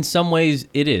think in some ways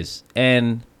it is.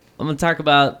 And I'm going to talk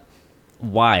about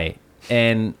why.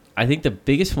 And I think the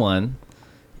biggest one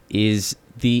is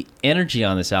the energy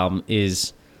on this album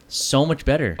is so much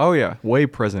better. Oh, yeah. Way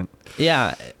present.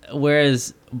 Yeah.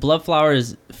 Whereas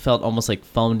Bloodflowers felt almost like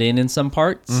phoned in some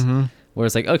parts. Mm-hmm. Where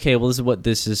it's like, okay, well, this is what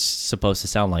this is supposed to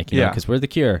sound like, you know, because we're The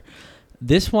Cure.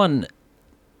 This one,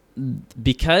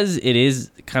 because it is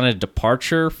kind of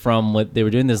departure from what they were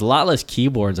doing, there's a lot less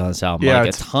keyboards on this album. Yeah, like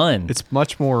a ton. It's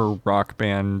much more rock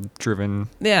band driven.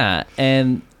 Yeah,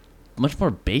 and much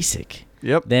more basic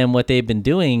than what they've been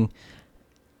doing.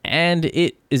 And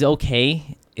it is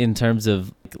okay in terms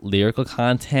of lyrical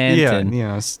content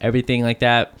and everything like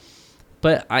that.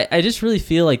 But I just really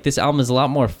feel like this album is a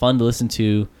lot more fun to listen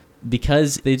to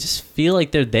because they just feel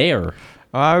like they're there.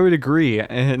 I would agree.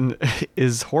 And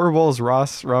as horrible as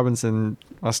Ross Robinson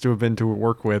must have been to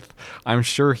work with, I'm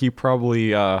sure he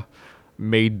probably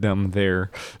made them there,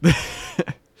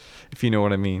 if you know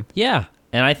what I mean. Yeah.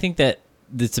 And I think that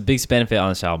it's a big benefit on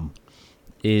this album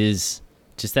is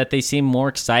just that they seem more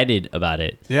excited about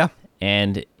it. Yeah.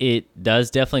 And it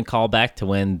does definitely call back to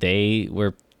when they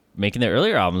were making their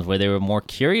earlier albums where they were more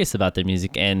curious about their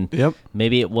music and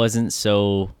maybe it wasn't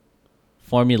so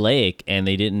formulaic and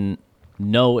they didn't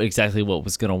know exactly what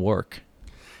was going to work.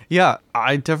 Yeah,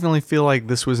 I definitely feel like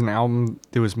this was an album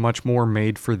that was much more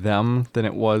made for them than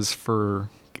it was for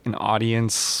an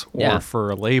audience or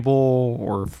for a label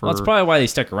or for... Well, that's probably why they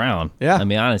stuck around. Yeah. I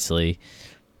mean, honestly.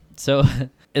 So...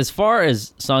 As far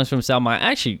as songs from this album, I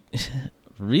actually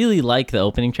really like the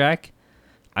opening track.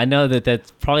 I know that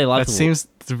that's probably a lot of people... That seems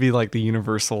to be like the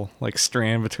universal like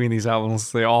strand between these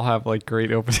albums. They all have like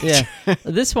great openings. Yeah.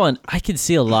 This one, I could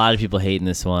see a lot of people hating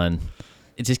this one.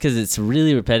 It's just because it's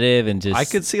really repetitive and just... I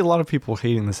could see a lot of people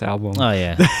hating this album. Oh,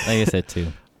 yeah. I guess that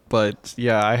too. But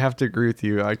yeah, I have to agree with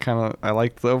you. I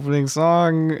like the opening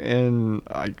song and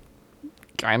I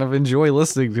kind of enjoy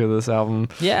listening to this album.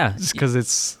 Yeah. Just because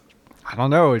it's... I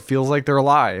don't know. It feels like they're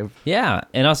alive. Yeah.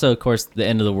 And also, of course, The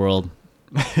End of the World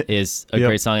is a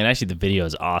great song. And actually, the video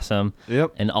is awesome.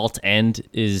 Yep. And Alt End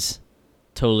is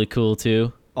totally cool,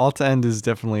 too. Alt End is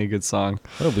definitely a good song.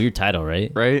 What a weird title,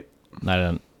 right? Right? I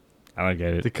don't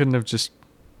get it. They couldn't have just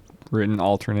written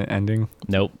alternate ending.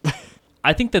 Nope.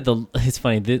 I think that it's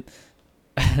funny.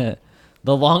 The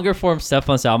longer form stuff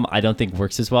on this album, I don't think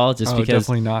works as well. Just because...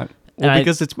 definitely not. Well,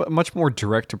 because it's a much more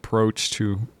direct approach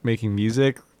to making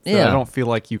music. Yeah. I don't feel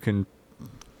like you can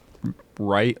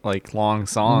write like long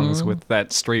songs with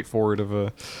that straightforward of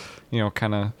a,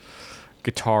 kind of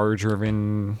guitar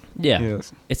driven. Yeah.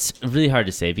 It's really hard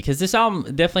to say because this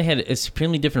album definitely had a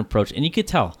supremely different approach. And you could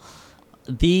tell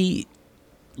the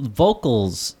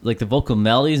vocals, like the vocal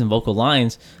melodies and vocal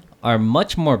lines are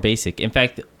much more basic. In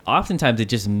fact, oftentimes they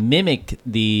just mimic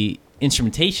the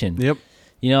instrumentation. Yep.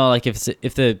 Like if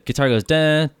the guitar goes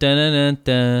da da da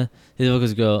da da,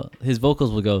 his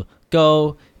vocals will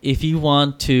go if you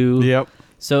want to. Yep.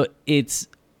 So it's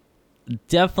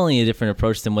definitely a different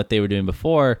approach than what they were doing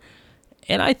before,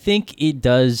 and I think it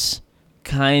does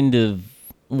kind of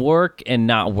work and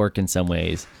not work in some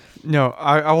ways. No,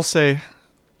 I will say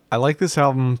I like this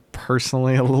album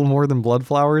personally a little more than Blood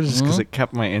Flowers just because it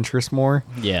kept my interest more.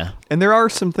 Yeah. And there are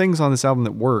some things on this album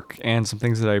that work and some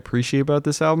things that I appreciate about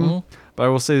this album. But I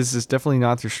will say this is definitely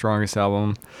not their strongest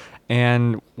album.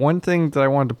 And one thing that I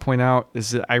wanted to point out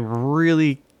is that I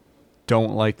really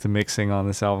don't like the mixing on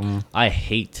this album. I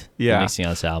hate the mixing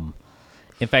on this album.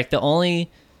 In fact, the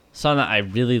only song that I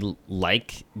really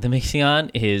like the mixing on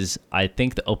is, I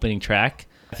think, the opening track.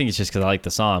 I think it's just because I like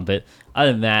the song. But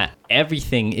other than that,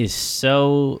 everything is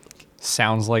so...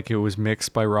 Sounds like it was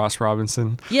mixed by Ross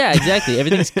Robinson. Yeah, exactly.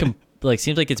 Everything's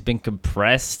seems like it's been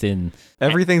compressed and...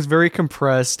 Everything's very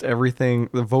compressed. Everything,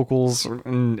 the vocals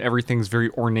and everything's very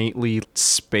ornately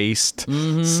spaced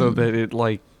so that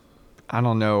it I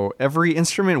don't know. Every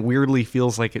instrument weirdly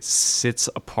feels like it sits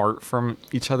apart from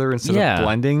each other instead of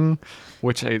blending,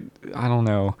 which I don't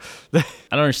know. I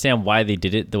don't understand why they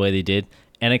did it the way they did.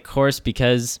 And of course,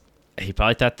 because he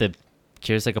probably thought the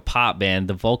Cure's like a pop band,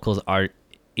 the vocals are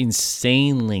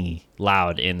insanely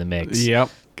loud in the mix. Yep.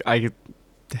 I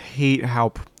hate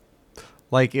how...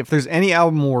 if there's any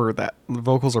album where that the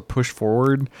vocals are pushed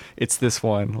forward, it's this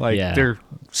one. They're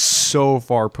so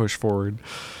far pushed forward.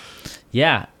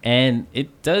 Yeah, and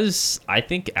it does, I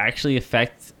think, actually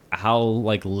affect how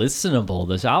listenable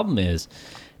this album is.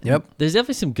 Yep. There's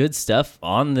definitely some good stuff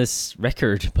on this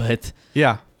record, but...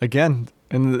 Yeah, again,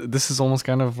 and this is almost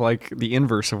kind of like the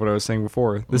inverse of what I was saying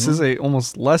before. This is a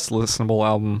almost less listenable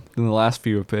album than the last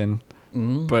few have been,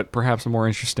 but perhaps a more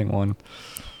interesting one.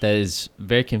 That is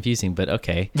very confusing, but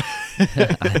okay.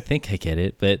 I think I get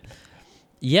it, but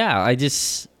yeah, I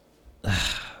just...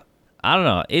 I don't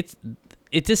know.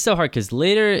 It's just so hard because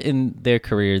later in their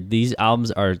career, these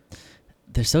albums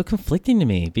they're so conflicting to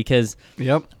me because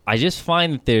I just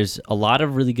find that there's a lot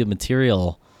of really good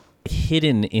material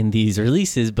hidden in these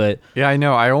releases, but... Yeah, I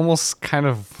know. I almost kind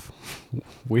of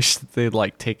wish that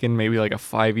they'd taken maybe a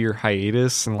 5-year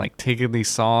hiatus and taken these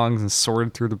songs and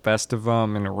sorted through the best of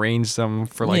them and arranged them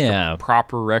for a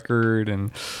proper record.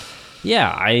 And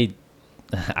yeah, I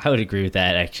would agree with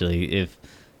that actually, if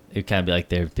it kind of be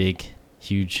their big...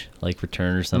 huge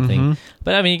return or something.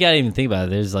 But I mean, you gotta even think about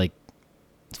it. There's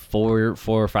 4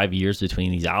 or 5 years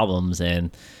between these albums,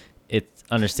 and it's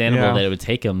understandable that it would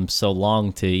take them so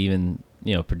long to even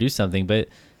produce something,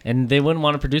 and they wouldn't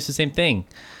want to produce the same thing.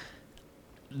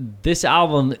 This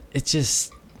album,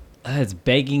 it's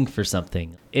begging for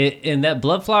something. And that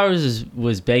Blood Flowers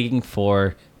was begging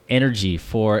for energy,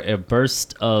 for a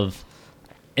burst of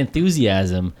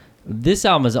enthusiasm. This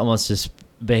album is almost just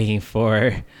begging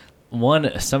for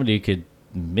somebody who could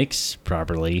mix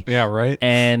properly. Yeah, right.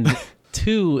 And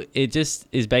 2, it just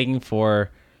is begging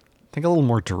for... I think a little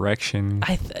more direction.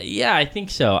 I think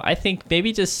so. I think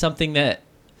maybe just something that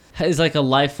is a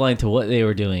lifeline to what they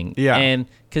were doing. Yeah. And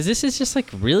because this is just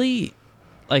really...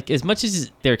 as much as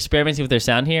they're experimenting with their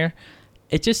sound here,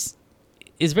 it just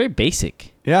is very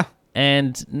basic. Yeah.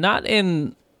 And not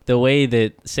in the way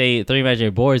that, say, 3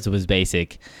 Imaginary Boards was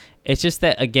basic. It's just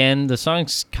that, again, the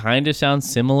songs kind of sound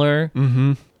similar.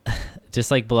 Just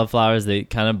like Blood Flowers, they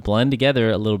kind of blend together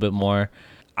a little bit more.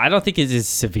 I don't think it's as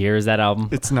severe as that album.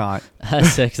 It's not.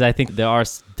 Because I think there are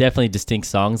definitely distinct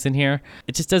songs in here.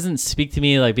 It just doesn't speak to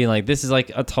me being this is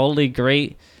a totally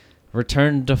great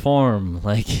return to form.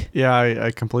 Yeah,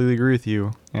 I completely agree with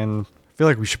you. And I feel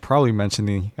like we should probably mention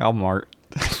the album art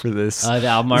for this. The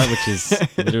album art, which is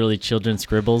literally children's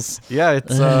scribbles. Yeah,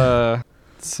 it's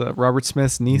Robert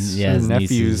Smith's niece and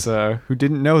nephews who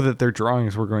didn't know that their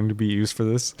drawings were going to be used for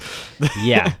this.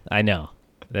 Yeah, I know.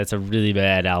 That's a really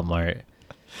bad album art.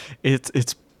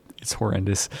 It's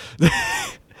horrendous.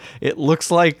 It looks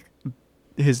like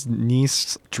his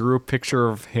niece drew a picture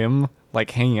of him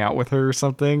hanging out with her or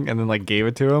something, and then gave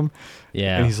it to him.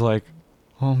 Yeah, and he's like,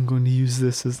 "Oh, I'm going to use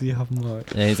this as the album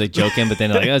art." And he's joking, but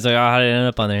then I was oh, how did it end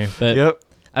up on there? But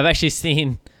I've actually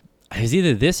seen it was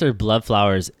either this or Blood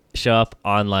Flowers show up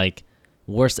on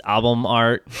worst album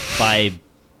art by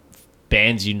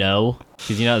bands because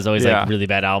there's always really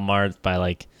bad album art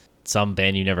by some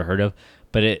band you never heard of,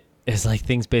 but it is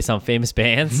things based on famous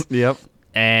bands. Yep.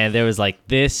 And there was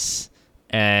this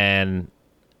and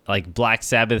Black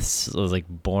Sabbath's was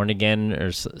Born Again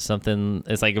or something.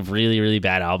 It's a really, really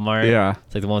bad album art. Yeah.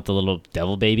 It's the one with the little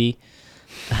devil baby.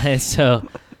 And so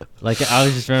I was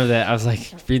just remember that I was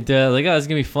reading through it, oh, it's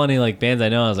gonna be funny, bands I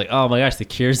know. I was oh my gosh, The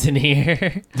Cure's in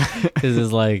here because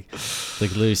it's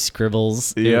literally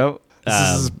scribbles. Yep.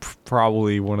 This is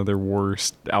probably one of their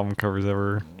worst album covers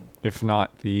ever, if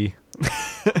not the.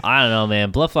 I don't know, man.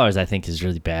 Blood Flowers I think is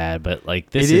really bad, but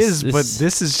this is but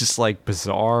this is just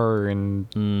bizarre and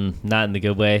not in the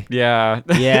good way. Yeah.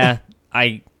 Yeah.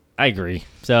 I I agree.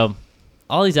 So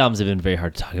all these albums have been very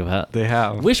hard to talk about. They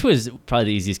have. Wish was probably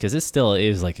the easiest because it still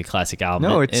is like a classic album.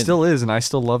 No, it still is, and I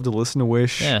still love to listen to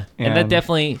Wish. Yeah, and that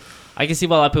definitely, I can see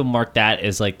why a lot of people mark that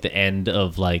as like the end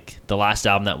of like the last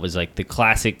album that was like the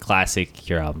classic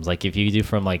Cure albums. Like if you do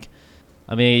from like,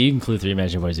 I mean, you can include Three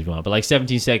Imaginary Boys if you want, but like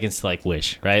 17 Seconds to like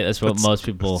Wish, right? That's what most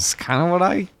people. It's kind of what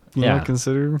I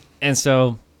consider. And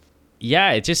so,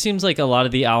 yeah, it just seems like a lot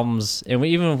of the albums, and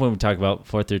even when we talk about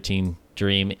 413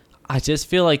 Dream, I just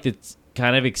feel like it's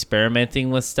kind of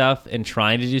experimenting with stuff and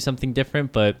trying to do something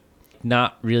different, but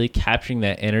not really capturing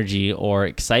that energy or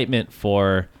excitement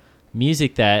for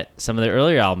music that some of the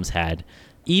earlier albums had.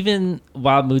 Even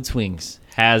Wild Mood Swings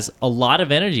has a lot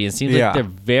of energy. It seems like they're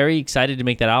very excited to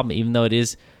make that album, even though it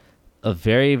is a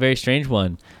very, very strange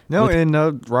one. No, and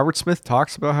Robert Smith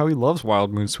talks about how he loves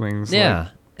Wild Mood Swings. Yeah,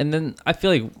 and then I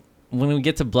feel like when we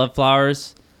get to Blood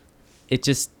Flowers, it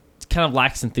just kind of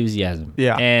lacks enthusiasm.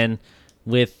 Yeah. And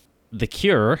with The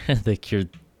Cure,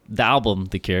 the album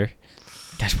The Cure,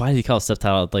 gosh, why did he call it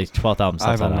subtitle, like 12th album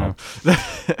subtitle? I don't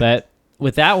know. But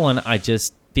with that one, I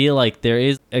just feel like there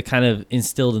is a kind of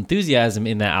instilled enthusiasm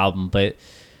in that album, but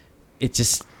it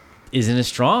just isn't as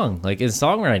strong, like in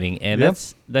songwriting. And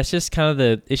that's just kind of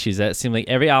the issues that seem like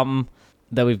every album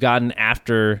that we've gotten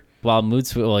after Wild Mood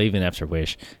Swings, well, even after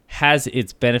Wish, has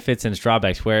its benefits and its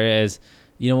drawbacks. Whereas,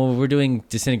 when we're doing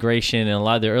Disintegration and a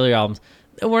lot of the earlier albums,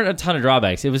 there weren't a ton of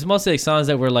drawbacks. It was mostly like songs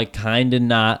that we're like kind of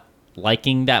not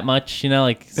liking that much,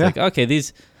 like it's like, okay,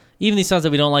 these songs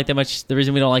that we don't like that much, the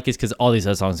reason we don't like is because all these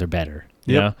other songs are better.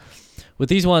 You know, with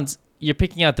these ones, you're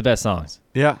picking out the best songs.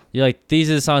 Yeah, you're like, these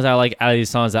are the songs I like out of these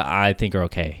songs that I think are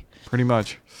okay. Pretty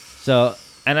much. So,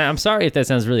 and I'm sorry if that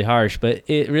sounds really harsh, but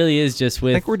it really is just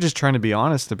with. I think we're just trying to be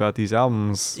honest about these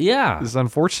albums. Yeah, because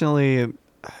unfortunately,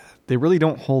 they really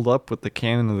don't hold up with the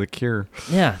canon of The Cure.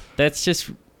 Yeah, that's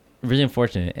just really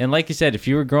unfortunate. And like you said, if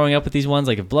you were growing up with these ones,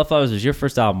 like if Blood Flowers was your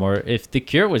first album, or if The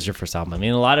Cure was your first album, I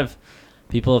mean, a lot of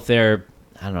people, if they're,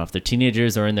 I don't know, if they're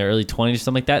teenagers or in their early 20s or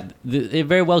something like that, it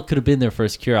very well could have been their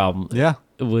first Cure album. Yeah.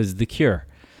 It was The Cure.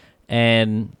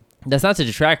 And that's not to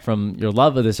detract from your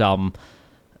love of this album,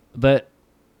 but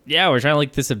yeah, we're trying to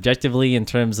look this objectively in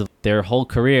terms of their whole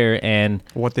career and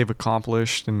what they've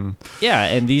accomplished. And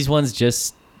these ones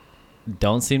just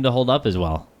don't seem to hold up as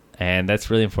well. And that's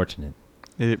really unfortunate.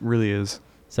 It really is.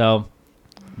 So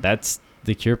that's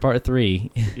The Cure Part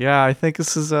 3. Yeah, I think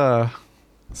this has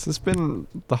been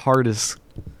the hardest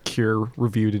Cure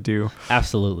review to do.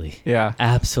 Absolutely. Yeah.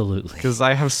 Absolutely. Because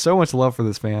I have so much love for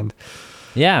this band.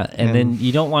 Yeah, and then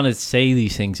you don't want to say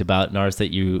these things about an artist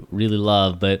that you really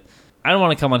love, but I don't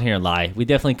want to come on here and lie. We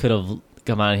definitely could have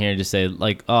come on here and just say,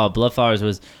 like, oh, Blood Flowers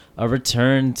was a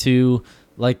return to,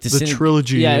 like, the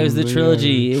trilogy. Yeah, it was the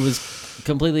trilogy. It was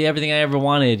completely everything I ever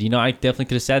wanted. I definitely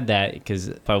could have said that, because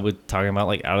if I was talking about,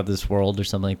 like, Out of This World or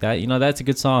something like that, that's a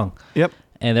good song. Yep.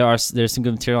 And there's some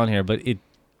good material on here, but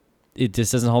it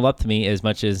just doesn't hold up to me as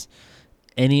much as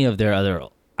any of their other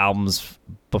albums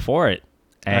before it.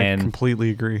 And I completely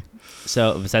agree.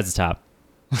 So besides the top,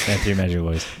 and Three Imaginary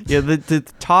Boys. Yeah, the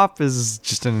top is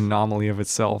just an anomaly of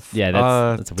itself. Yeah,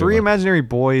 that's a weird Three one. Imaginary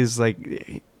Boys,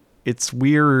 like, it's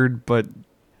weird, but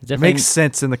it makes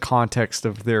sense in the context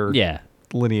of their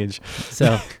lineage.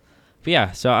 So, but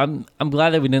yeah, so I'm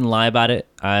glad that we didn't lie about it.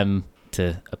 I'm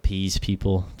to appease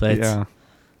people, but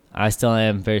I still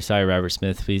am very sorry, Robert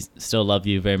Smith. We still love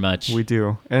you very much. We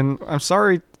do, and I'm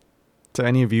sorry to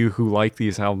any of you who like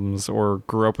these albums or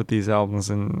grew up with these albums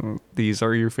and these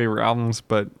are your favorite albums,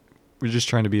 but we're just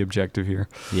trying to be objective here.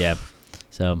 Yeah.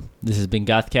 So this has been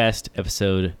Gothcast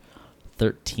episode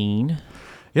 13.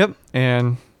 Yep.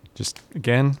 And just,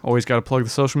 again, always got to plug the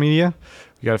social media.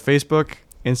 We got a Facebook,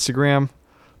 Instagram,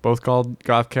 both called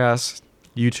Gothcast,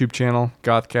 YouTube channel,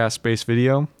 Gothcast Space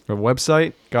Video, a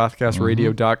website,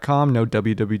 gothcastradio.com, no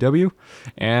www,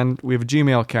 and we have a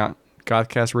Gmail account,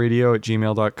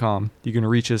 gothcastradio@gmail.com. You can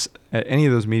reach us at any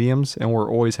of those mediums, and we're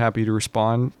always happy to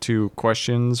respond to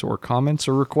questions or comments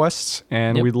or requests,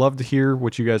 and we'd love to hear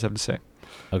what you guys have to say.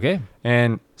 Okay.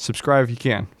 And subscribe if you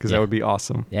can, because that would be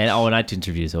awesome. Yeah, and and iTunes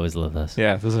reviews, always love those.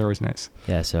 Yeah, those are always nice.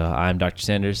 Yeah, so I'm Dr.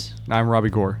 Sanders. I'm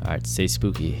Robbie Gore. All right, stay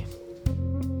spooky.